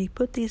water, and he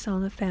put these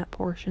on the fat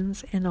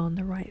portions and on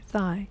the right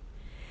thigh.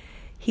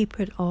 He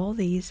put all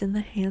these in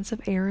the hands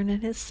of Aaron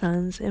and his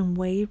sons and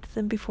waved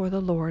them before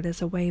the Lord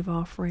as a wave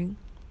offering.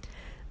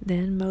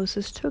 Then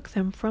Moses took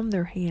them from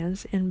their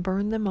hands and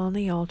burned them on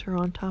the altar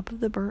on top of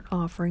the burnt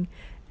offering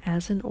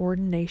as an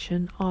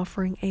ordination,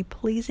 offering a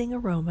pleasing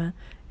aroma,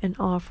 an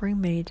offering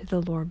made to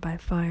the Lord by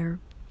fire.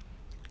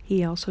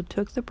 He also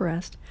took the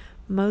breast,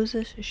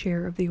 Moses'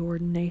 share of the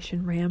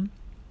ordination ram,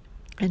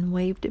 and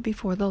waved it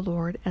before the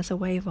Lord as a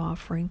wave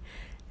offering,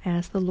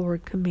 as the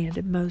Lord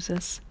commanded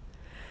Moses.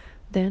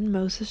 Then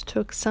Moses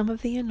took some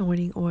of the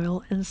anointing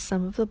oil and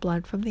some of the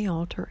blood from the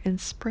altar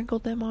and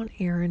sprinkled them on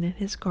Aaron and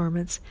his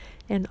garments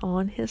and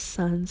on his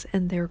sons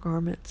and their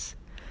garments.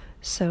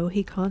 So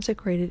he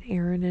consecrated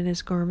Aaron and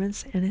his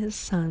garments and his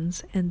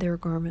sons and their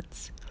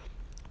garments.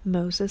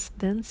 Moses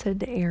then said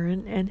to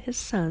Aaron and his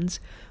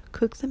sons,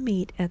 "Cook the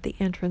meat at the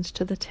entrance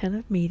to the tent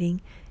of meeting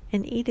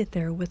and eat it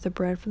there with the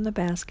bread from the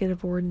basket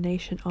of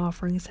ordination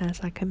offerings as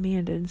I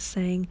commanded,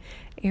 saying,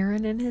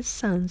 Aaron and his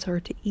sons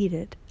are to eat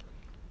it.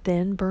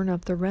 Then burn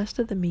up the rest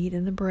of the meat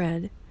and the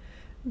bread.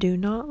 Do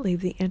not leave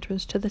the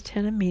entrance to the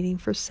tent of meeting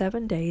for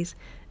 7 days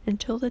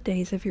until the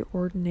days of your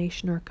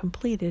ordination are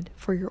completed,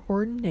 for your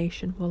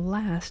ordination will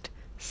last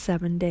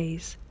 7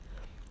 days.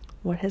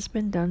 What has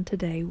been done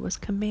today was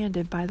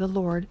commanded by the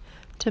Lord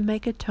to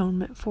make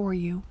atonement for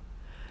you.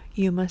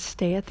 You must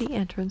stay at the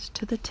entrance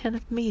to the tent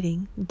of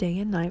meeting day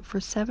and night for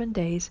 7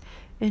 days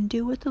and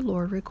do what the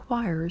Lord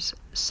requires,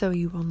 so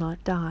you will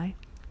not die,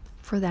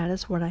 for that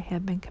is what I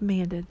have been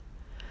commanded."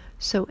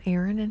 So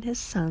Aaron and his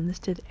sons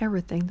did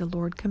everything the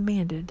Lord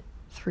commanded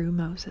through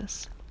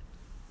Moses.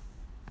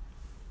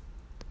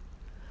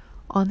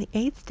 On the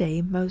 8th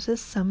day Moses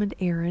summoned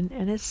Aaron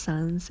and his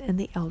sons and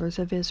the elders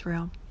of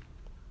Israel.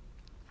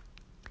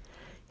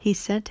 He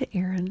said to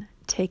Aaron,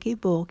 "Take a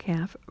bull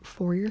calf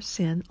for your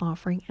sin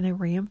offering and a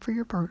ram for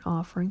your burnt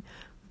offering,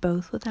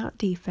 both without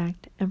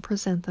defect, and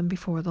present them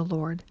before the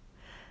Lord.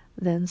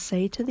 Then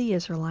say to the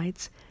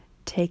Israelites,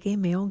 Take a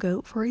male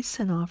goat for a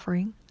sin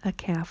offering, a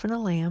calf and a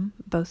lamb,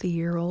 both a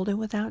year old and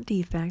without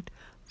defect,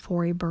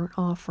 for a burnt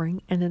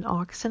offering, and an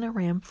ox and a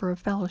ram for a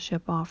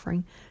fellowship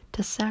offering,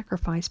 to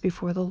sacrifice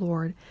before the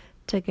Lord,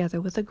 together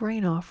with a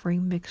grain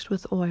offering mixed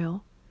with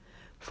oil.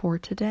 For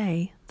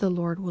today the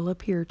Lord will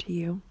appear to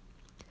you."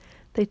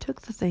 They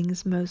took the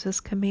things Moses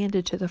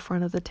commanded to the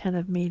front of the tent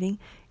of meeting,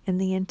 and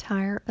the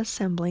entire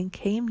assembly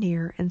came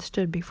near and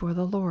stood before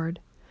the Lord.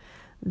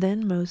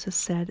 Then Moses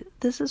said,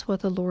 "This is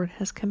what the Lord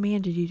has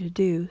commanded you to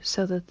do,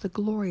 so that the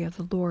glory of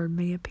the Lord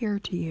may appear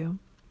to you."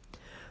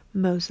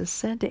 Moses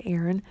said to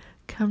Aaron,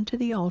 "Come to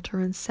the altar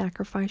and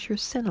sacrifice your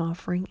sin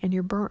offering and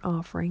your burnt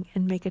offering,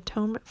 and make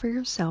atonement for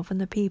yourself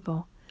and the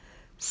people.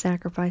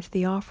 Sacrifice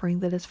the offering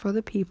that is for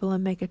the people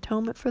and make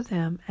atonement for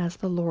them as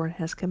the Lord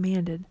has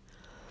commanded."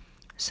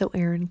 So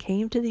Aaron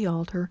came to the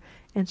altar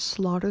and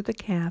slaughtered the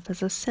calf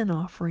as a sin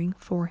offering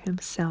for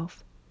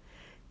himself.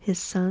 His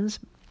sons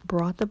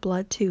brought the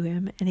blood to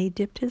him, and he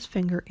dipped his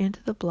finger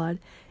into the blood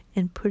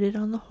and put it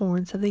on the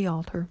horns of the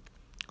altar.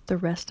 The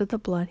rest of the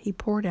blood he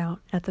poured out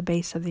at the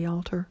base of the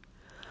altar.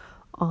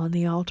 On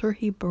the altar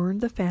he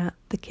burned the fat,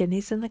 the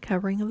kidneys, and the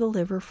covering of the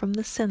liver from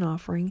the sin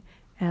offering,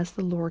 as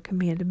the Lord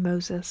commanded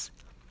Moses.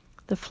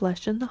 The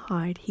flesh and the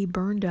hide he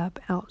burned up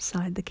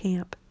outside the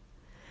camp.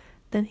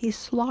 Then he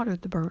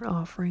slaughtered the burnt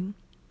offering.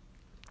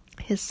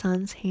 His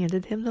sons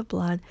handed him the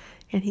blood,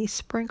 and he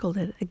sprinkled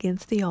it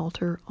against the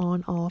altar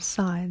on all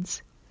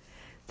sides.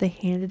 They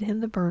handed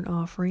him the burnt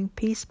offering,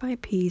 piece by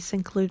piece,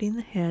 including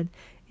the head,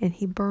 and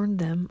he burned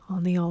them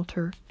on the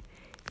altar.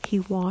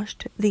 He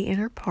washed the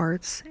inner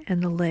parts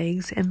and the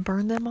legs and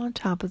burned them on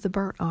top of the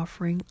burnt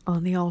offering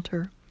on the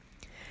altar.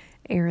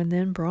 Aaron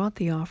then brought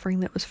the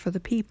offering that was for the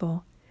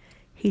people.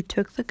 He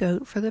took the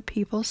goat for the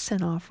people's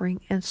sin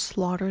offering and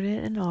slaughtered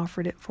it and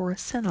offered it for a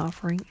sin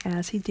offering,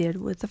 as he did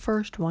with the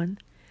first one.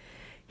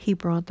 He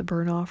brought the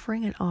burnt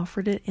offering and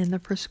offered it in the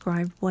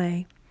prescribed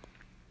way.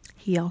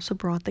 He also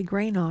brought the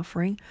grain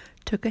offering,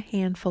 took a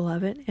handful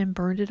of it, and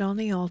burned it on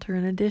the altar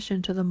in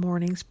addition to the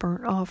morning's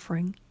burnt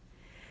offering.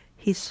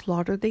 He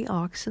slaughtered the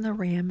ox and the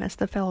ram as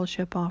the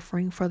fellowship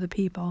offering for the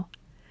people.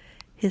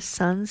 His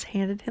sons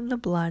handed him the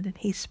blood, and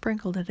he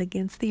sprinkled it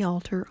against the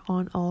altar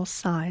on all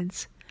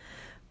sides.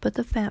 But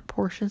the fat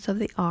portions of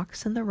the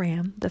ox and the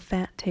ram, the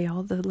fat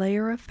tail, the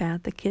layer of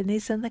fat, the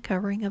kidneys, and the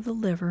covering of the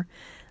liver,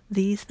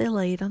 these they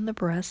laid on the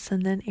breasts,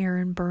 and then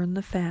Aaron burned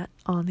the fat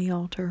on the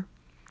altar.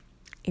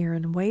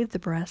 Aaron waved the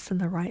breasts and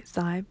the right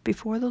thigh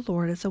before the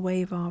Lord as a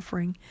wave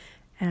offering,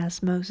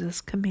 as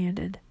Moses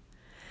commanded.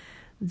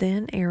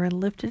 Then Aaron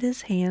lifted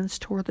his hands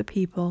toward the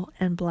people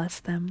and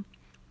blessed them.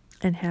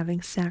 And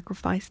having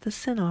sacrificed the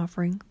sin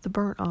offering, the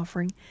burnt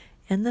offering,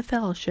 and the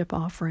fellowship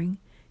offering,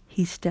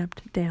 he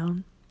stepped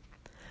down.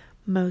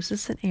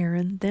 Moses and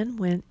Aaron then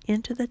went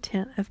into the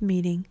tent of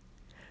meeting.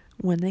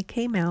 When they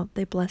came out,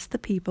 they blessed the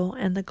people,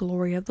 and the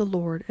glory of the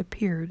Lord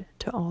appeared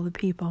to all the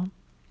people.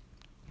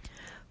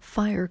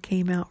 Fire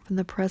came out from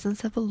the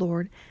presence of the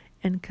Lord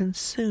and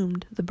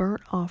consumed the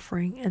burnt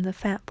offering and the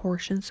fat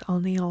portions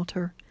on the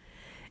altar.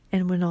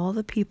 And when all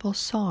the people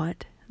saw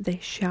it, they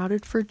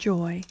shouted for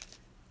joy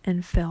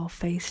and fell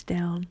face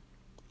down.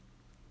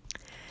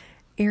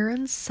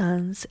 Aaron's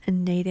sons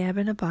and Nadab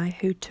and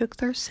Abihu took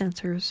their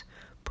censers,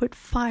 put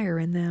fire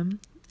in them,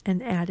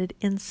 and added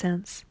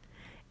incense,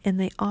 and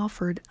they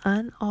offered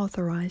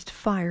unauthorized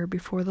fire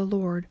before the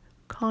Lord,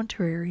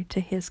 contrary to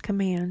his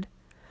command.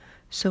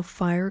 So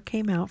fire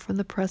came out from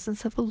the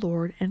presence of the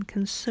Lord and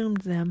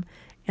consumed them,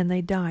 and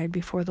they died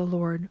before the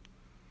Lord.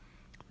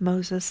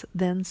 Moses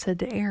then said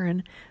to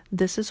Aaron,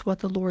 "This is what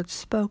the Lord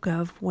spoke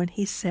of when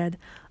he said,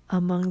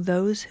 'Among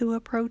those who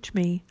approach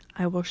me,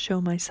 I will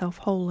show myself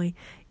holy.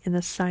 In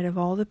the sight of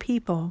all the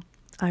people,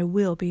 I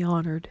will be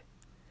honored.'"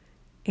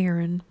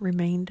 Aaron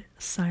remained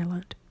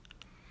silent.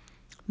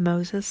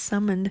 Moses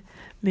summoned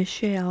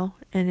Mishael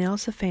and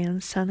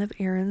Elzaphan, son of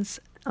Aaron's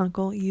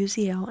uncle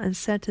Uziel, and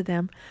said to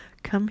them,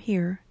 "Come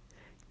here,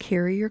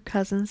 carry your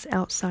cousins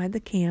outside the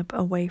camp,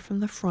 away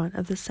from the front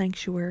of the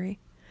sanctuary."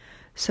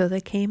 So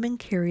they came and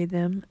carried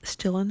them,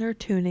 still in their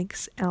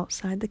tunics,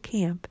 outside the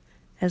camp,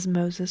 as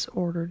Moses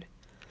ordered.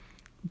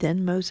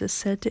 Then Moses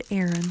said to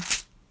Aaron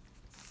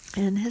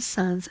and his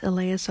sons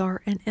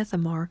Eleazar and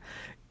Ithamar,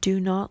 "Do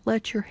not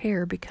let your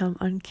hair become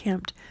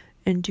unkempt,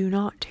 and do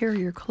not tear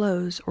your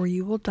clothes, or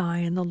you will die,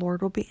 and the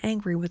Lord will be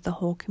angry with the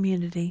whole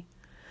community.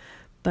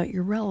 But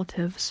your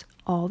relatives,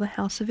 all the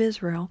house of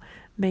Israel,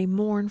 may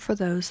mourn for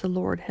those the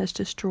Lord has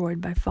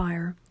destroyed by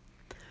fire.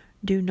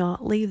 Do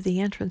not leave the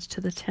entrance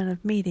to the tent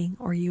of meeting,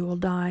 or you will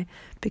die,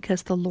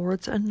 because the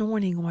Lord's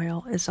anointing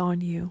oil is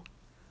on you."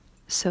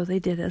 So they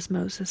did as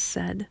Moses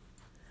said.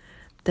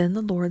 Then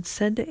the Lord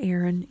said to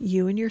Aaron,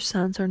 "You and your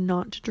sons are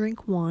not to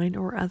drink wine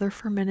or other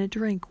fermented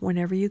drink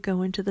whenever you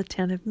go into the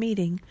tent of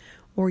meeting,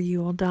 or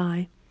you will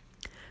die.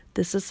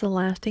 This is the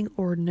lasting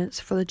ordinance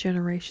for the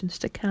generations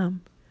to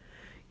come.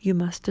 You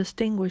must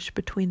distinguish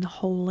between the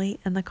holy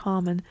and the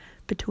common,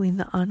 between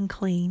the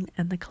unclean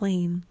and the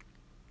clean.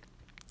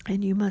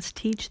 And you must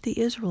teach the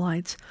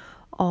Israelites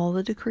all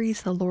the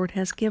decrees the Lord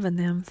has given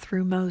them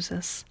through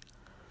Moses."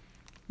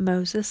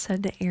 Moses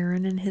said to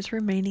Aaron and his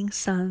remaining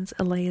sons,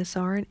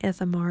 Eleazar and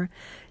Ithamar,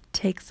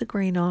 "Take the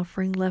grain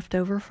offering left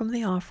over from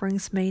the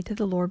offerings made to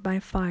the Lord by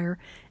fire,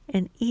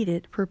 and eat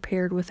it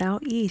prepared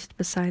without yeast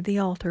beside the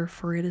altar,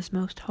 for it is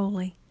most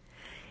holy.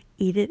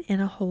 Eat it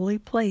in a holy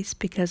place,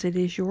 because it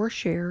is your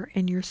share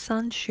and your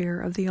son's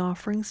share of the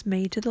offerings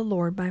made to the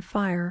Lord by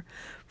fire,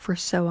 for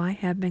so I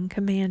have been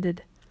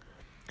commanded.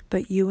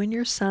 But you and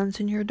your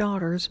sons and your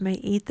daughters may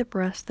eat the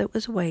breast that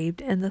was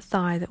waved and the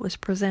thigh that was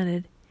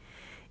presented.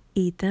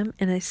 Eat them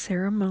in a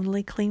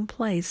ceremonially clean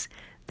place.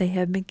 They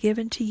have been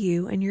given to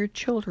you and your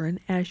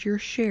children as your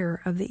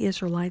share of the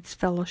Israelites'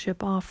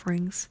 fellowship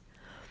offerings.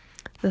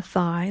 The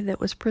thigh that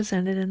was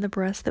presented and the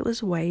breast that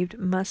was waved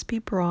must be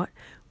brought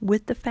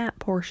with the fat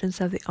portions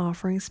of the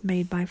offerings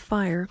made by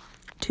fire,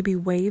 to be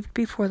waved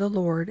before the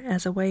Lord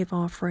as a wave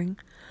offering.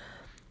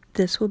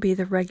 This will be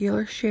the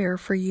regular share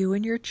for you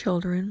and your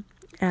children,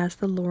 as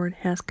the Lord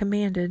has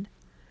commanded."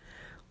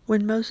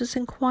 When Moses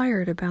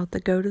inquired about the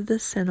goat of the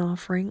sin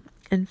offering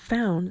and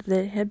found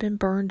that it had been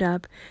burned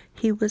up,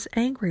 he was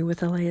angry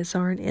with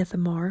Eleazar and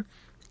Ithamar,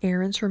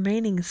 Aaron's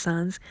remaining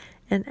sons,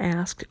 and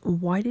asked,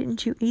 "Why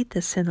didn't you eat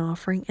the sin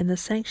offering in the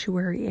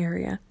sanctuary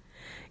area?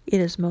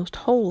 It is most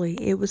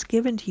holy. It was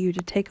given to you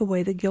to take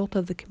away the guilt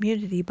of the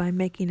community by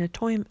making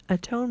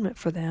atonement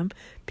for them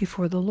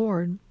before the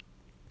Lord.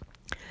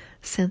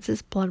 Since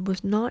its blood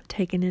was not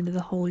taken into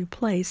the holy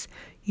place,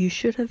 you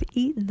should have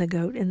eaten the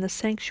goat in the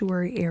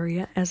sanctuary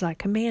area as I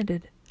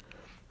commanded."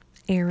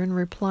 Aaron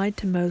replied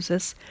to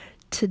Moses,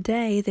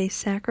 "Today they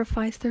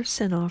sacrifice their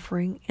sin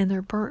offering and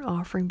their burnt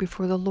offering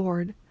before the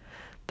Lord.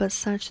 But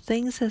such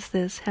things as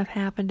this have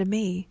happened to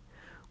me.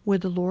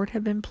 Would the Lord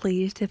have been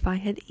pleased if I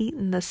had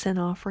eaten the sin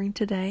offering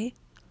today?"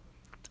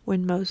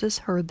 When Moses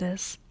heard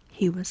this,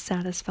 he was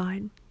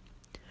satisfied.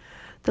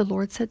 The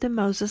Lord said to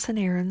Moses and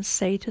Aaron,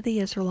 "Say to the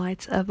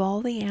Israelites, of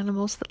all the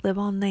animals that live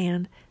on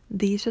land,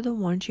 these are the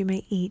ones you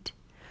may eat.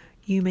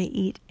 You may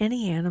eat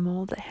any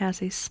animal that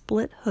has a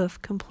split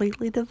hoof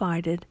completely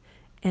divided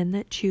and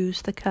that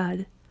chews the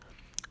cud.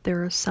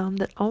 There are some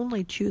that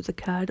only chew the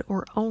cud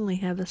or only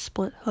have a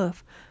split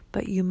hoof,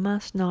 but you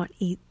must not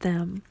eat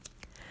them.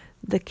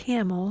 The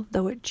camel,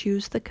 though it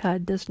chews the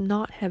cud, does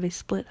not have a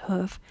split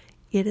hoof.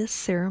 It is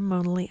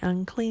ceremonially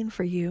unclean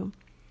for you.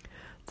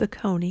 The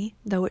coney,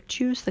 though it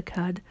chews the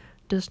cud,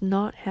 does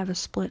not have a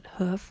split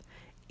hoof.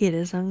 It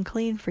is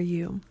unclean for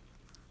you.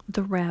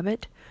 The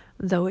rabbit,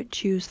 though it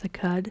chews the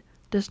cud,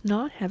 does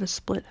not have a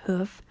split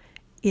hoof.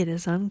 It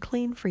is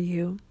unclean for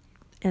you.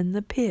 And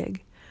the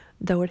pig,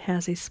 though it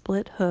has a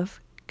split hoof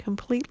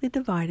completely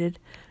divided,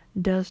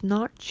 does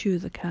not chew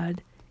the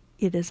cud.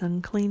 It is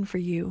unclean for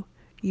you.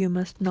 You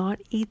must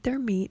not eat their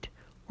meat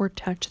or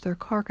touch their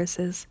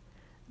carcasses.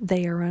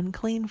 They are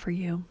unclean for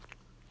you.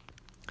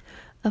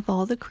 Of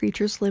all the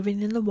creatures living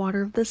in the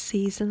water of the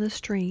seas and the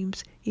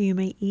streams, you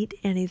may eat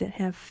any that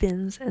have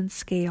fins and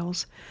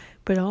scales.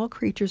 But all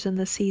creatures in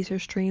the seas or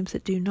streams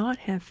that do not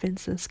have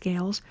fins and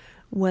scales,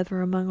 whether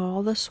among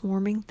all the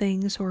swarming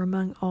things or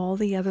among all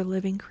the other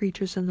living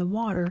creatures in the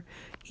water,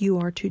 you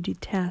are to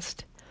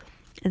detest.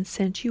 And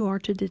since you are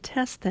to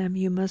detest them,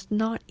 you must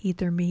not eat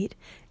their meat,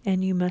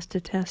 and you must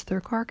detest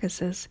their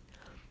carcasses.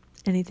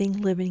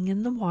 Anything living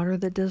in the water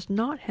that does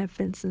not have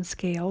fins and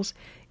scales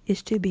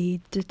is to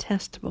be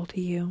detestable to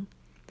you.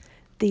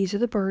 These are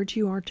the birds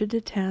you are to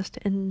detest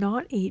and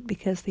not eat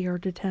because they are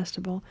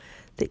detestable: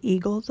 the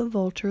eagle, the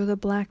vulture, the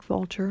black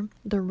vulture,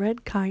 the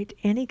red kite,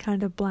 any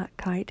kind of black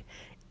kite,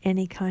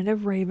 any kind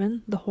of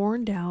raven, the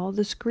horned owl,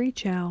 the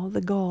screech owl,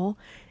 the gull,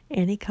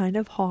 any kind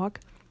of hawk,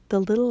 the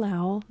little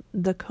owl,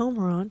 the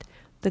cormorant,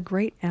 the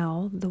great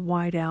owl, the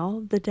white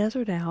owl, the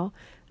desert owl,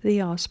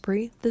 the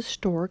osprey, the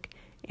stork,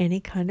 any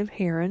kind of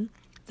heron,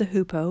 the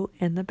hoopoe,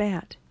 and the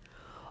bat.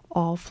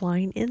 All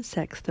flying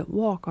insects that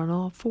walk on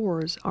all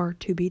fours are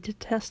to be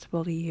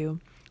detestable to you.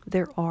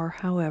 There are,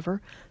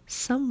 however,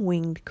 some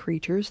winged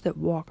creatures that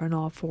walk on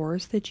all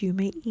fours that you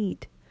may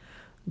eat.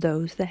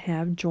 Those that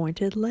have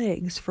jointed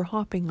legs for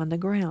hopping on the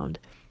ground.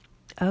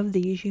 Of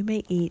these you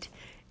may eat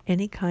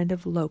any kind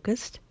of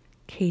locust,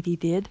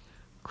 katydid,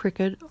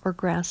 cricket, or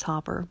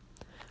grasshopper.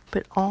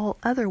 But all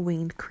other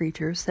winged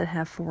creatures that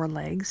have 4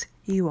 legs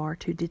you are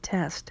to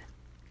detest.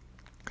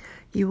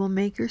 You will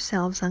make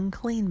yourselves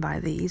unclean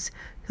by these.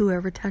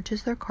 Whoever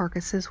touches their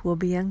carcasses will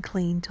be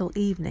unclean till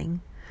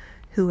evening.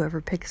 Whoever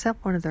picks up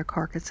one of their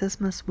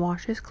carcasses must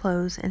wash his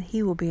clothes, and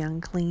he will be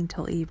unclean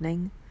till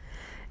evening.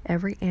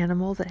 Every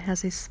animal that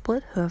has a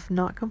split hoof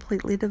not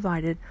completely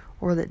divided,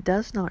 or that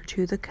does not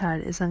chew the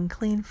cud, is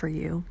unclean for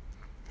you.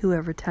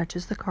 Whoever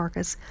touches the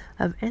carcass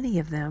of any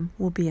of them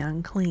will be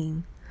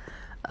unclean.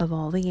 Of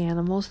all the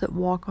animals that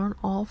walk on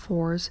all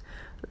fours,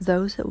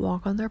 those that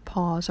walk on their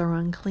paws are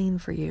unclean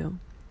for you.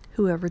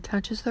 Whoever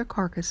touches their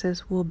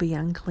carcasses will be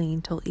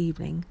unclean till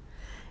evening.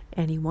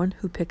 Anyone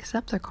who picks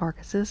up their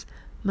carcasses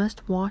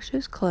must wash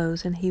his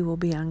clothes, and he will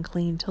be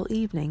unclean till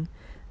evening.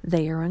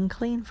 They are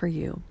unclean for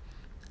you.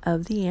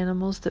 Of the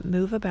animals that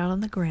move about on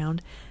the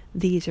ground,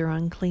 these are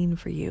unclean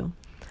for you: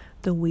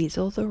 the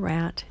weasel, the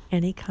rat,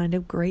 any kind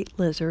of great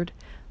lizard,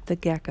 the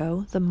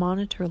gecko, the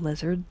monitor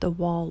lizard, the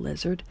wall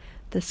lizard,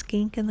 the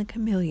skink, and the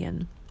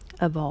chameleon.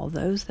 Of all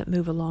those that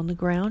move along the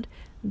ground,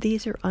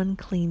 these are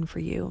unclean for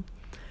you.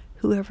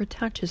 Whoever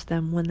touches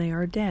them when they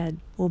are dead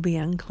will be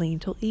unclean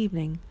till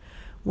evening.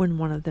 When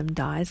one of them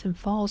dies and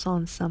falls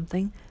on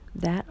something,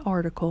 that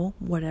article,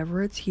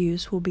 whatever its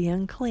use, will be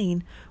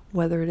unclean,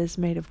 whether it is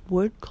made of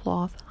wood,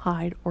 cloth,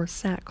 hide, or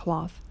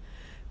sackcloth.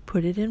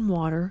 Put it in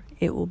water,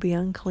 it will be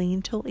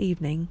unclean till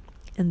evening,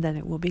 and then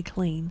it will be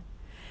clean.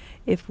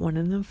 If one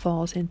of them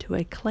falls into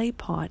a clay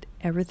pot,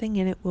 everything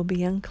in it will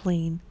be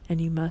unclean,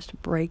 and you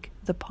must break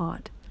the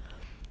pot.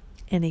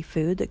 Any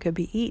food that could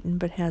be eaten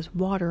but has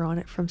water on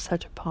it from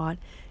such a pot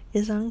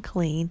is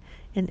unclean,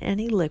 and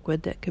any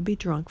liquid that could be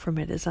drunk from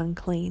it is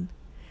unclean.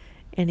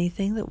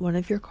 Anything that one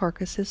of your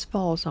carcasses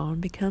falls on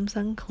becomes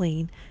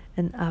unclean.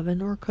 An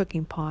oven or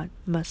cooking pot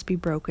must be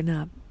broken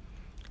up.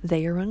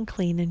 They are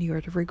unclean, and you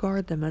are to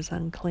regard them as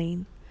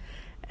unclean.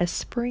 A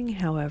spring,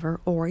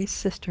 however, or a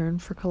cistern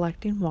for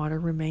collecting water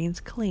remains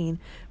clean,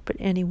 but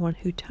anyone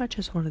who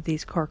touches one of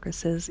these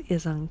carcasses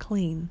is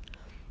unclean.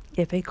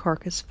 If a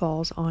carcass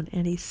falls on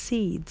any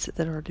seeds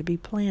that are to be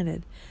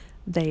planted,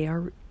 they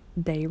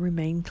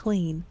remain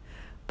clean.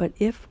 But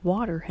if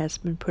water has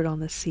been put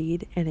on the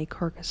seed and a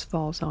carcass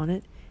falls on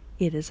it,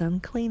 it is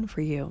unclean for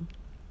you.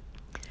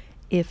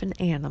 If an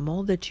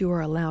animal that you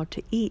are allowed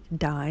to eat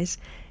dies,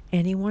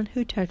 anyone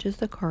who touches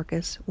the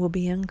carcass will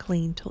be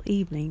unclean till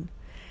evening.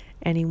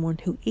 Anyone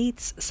who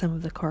eats some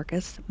of the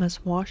carcass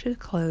must wash his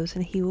clothes,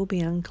 and he will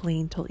be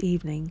unclean till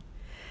evening.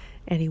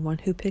 Anyone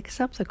who picks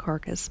up the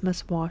carcass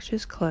must wash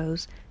his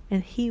clothes,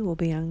 and he will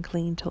be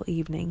unclean till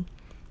evening.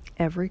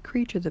 Every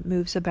creature that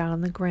moves about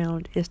on the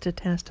ground is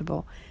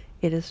detestable.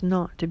 It is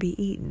not to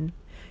be eaten.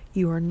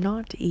 You are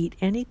not to eat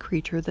any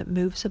creature that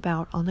moves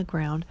about on the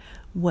ground,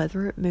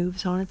 whether it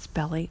moves on its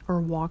belly, or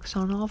walks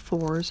on all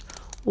fours,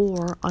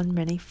 or on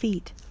many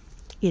feet.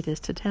 It is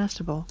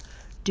detestable.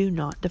 Do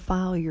not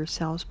defile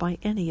yourselves by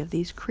any of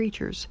these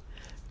creatures.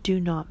 Do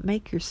not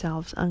make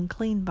yourselves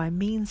unclean by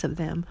means of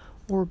them,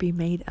 or be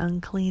made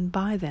unclean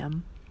by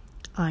them.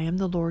 I am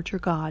the Lord your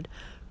God.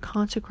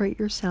 Consecrate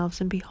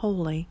yourselves and be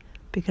holy,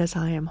 because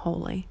I am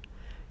holy.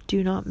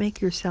 Do not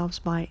make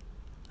yourselves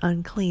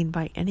unclean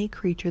by any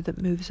creature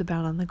that moves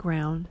about on the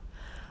ground.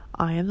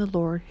 I am the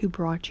Lord who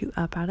brought you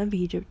up out of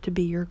Egypt to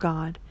be your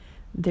God.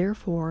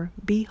 Therefore,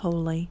 be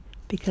holy,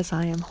 because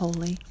I am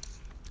holy.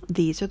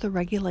 These are the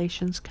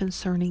regulations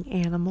concerning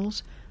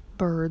animals,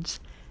 birds,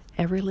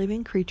 every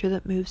living creature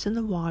that moves in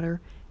the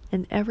water,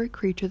 and every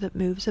creature that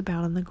moves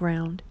about on the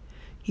ground.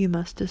 You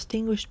must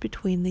distinguish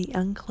between the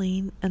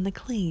unclean and the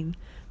clean,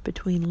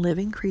 between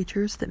living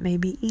creatures that may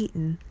be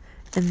eaten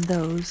and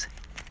those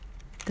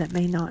that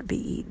may not be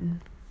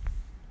eaten.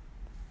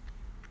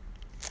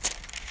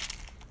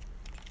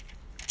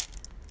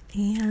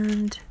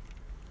 And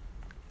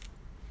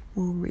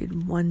we'll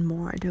read one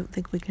more. I don't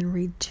think we can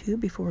read two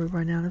before we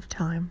run out of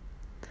time.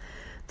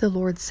 The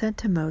Lord said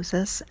to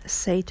Moses,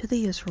 "Say to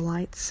the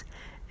Israelites,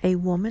 a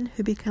woman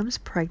who becomes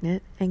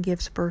pregnant and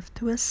gives birth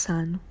to a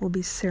son will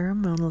be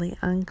ceremonially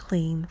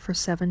unclean for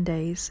 7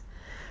 days,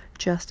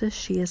 just as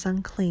she is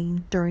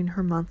unclean during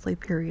her monthly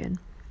period.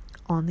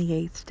 On the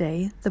 8th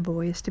day, the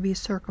boy is to be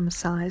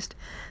circumcised.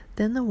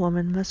 Then the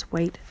woman must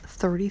wait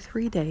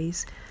 33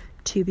 days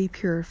to be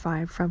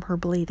purified from her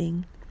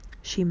bleeding.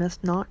 She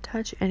must not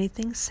touch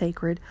anything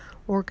sacred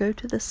or go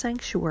to the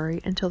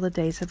sanctuary until the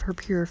days of her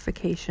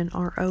purification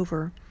are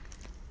over.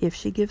 If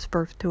she gives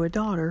birth to a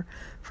daughter,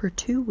 for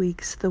 2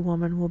 weeks the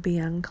woman will be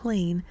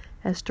unclean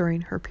as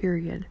during her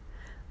period.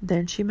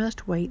 Then she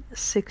must wait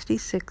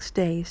 66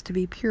 days to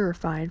be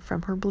purified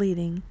from her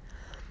bleeding.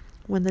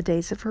 When the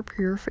days of her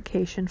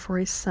purification for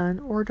a son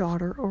or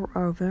daughter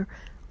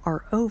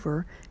are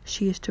over,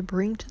 she is to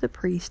bring to the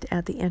priest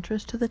at the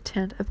entrance to the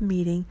tent of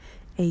meeting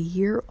a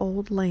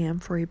year-old lamb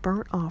for a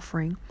burnt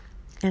offering,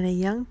 and a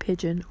young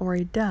pigeon or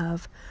a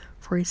dove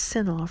for a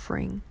sin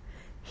offering.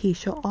 He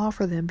shall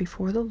offer them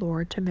before the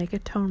Lord to make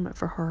atonement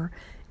for her,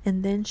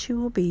 and then she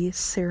will be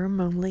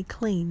ceremonially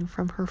clean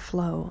from her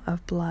flow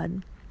of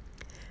blood.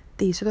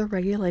 These are the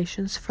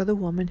regulations for the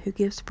woman who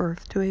gives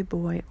birth to a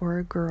boy or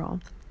a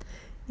girl.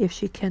 If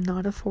she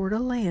cannot afford a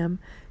lamb,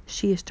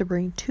 she is to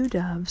bring 2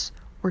 doves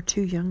or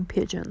 2 young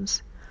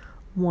pigeons,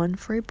 one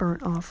for a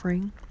burnt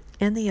offering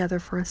and the other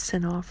for a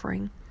sin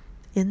offering.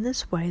 In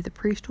this way, the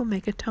priest will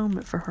make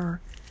atonement for her,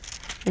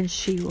 and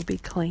she will be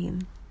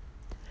clean."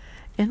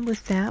 And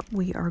with that,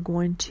 we are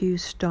going to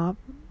stop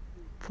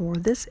for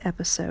this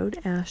episode,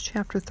 as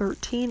chapter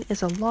 13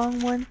 is a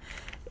long one,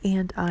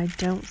 and I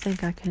don't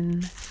think I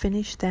can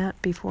finish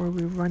that before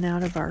we run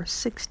out of our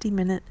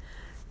 60-minute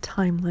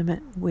time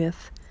limit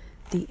with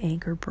the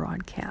Anchor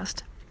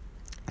broadcast.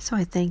 So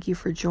I thank you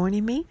for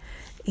joining me,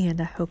 and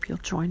I hope you'll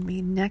join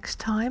me next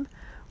time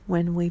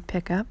when we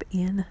pick up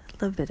in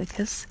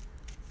Leviticus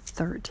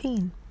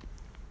 13.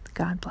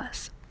 God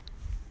bless.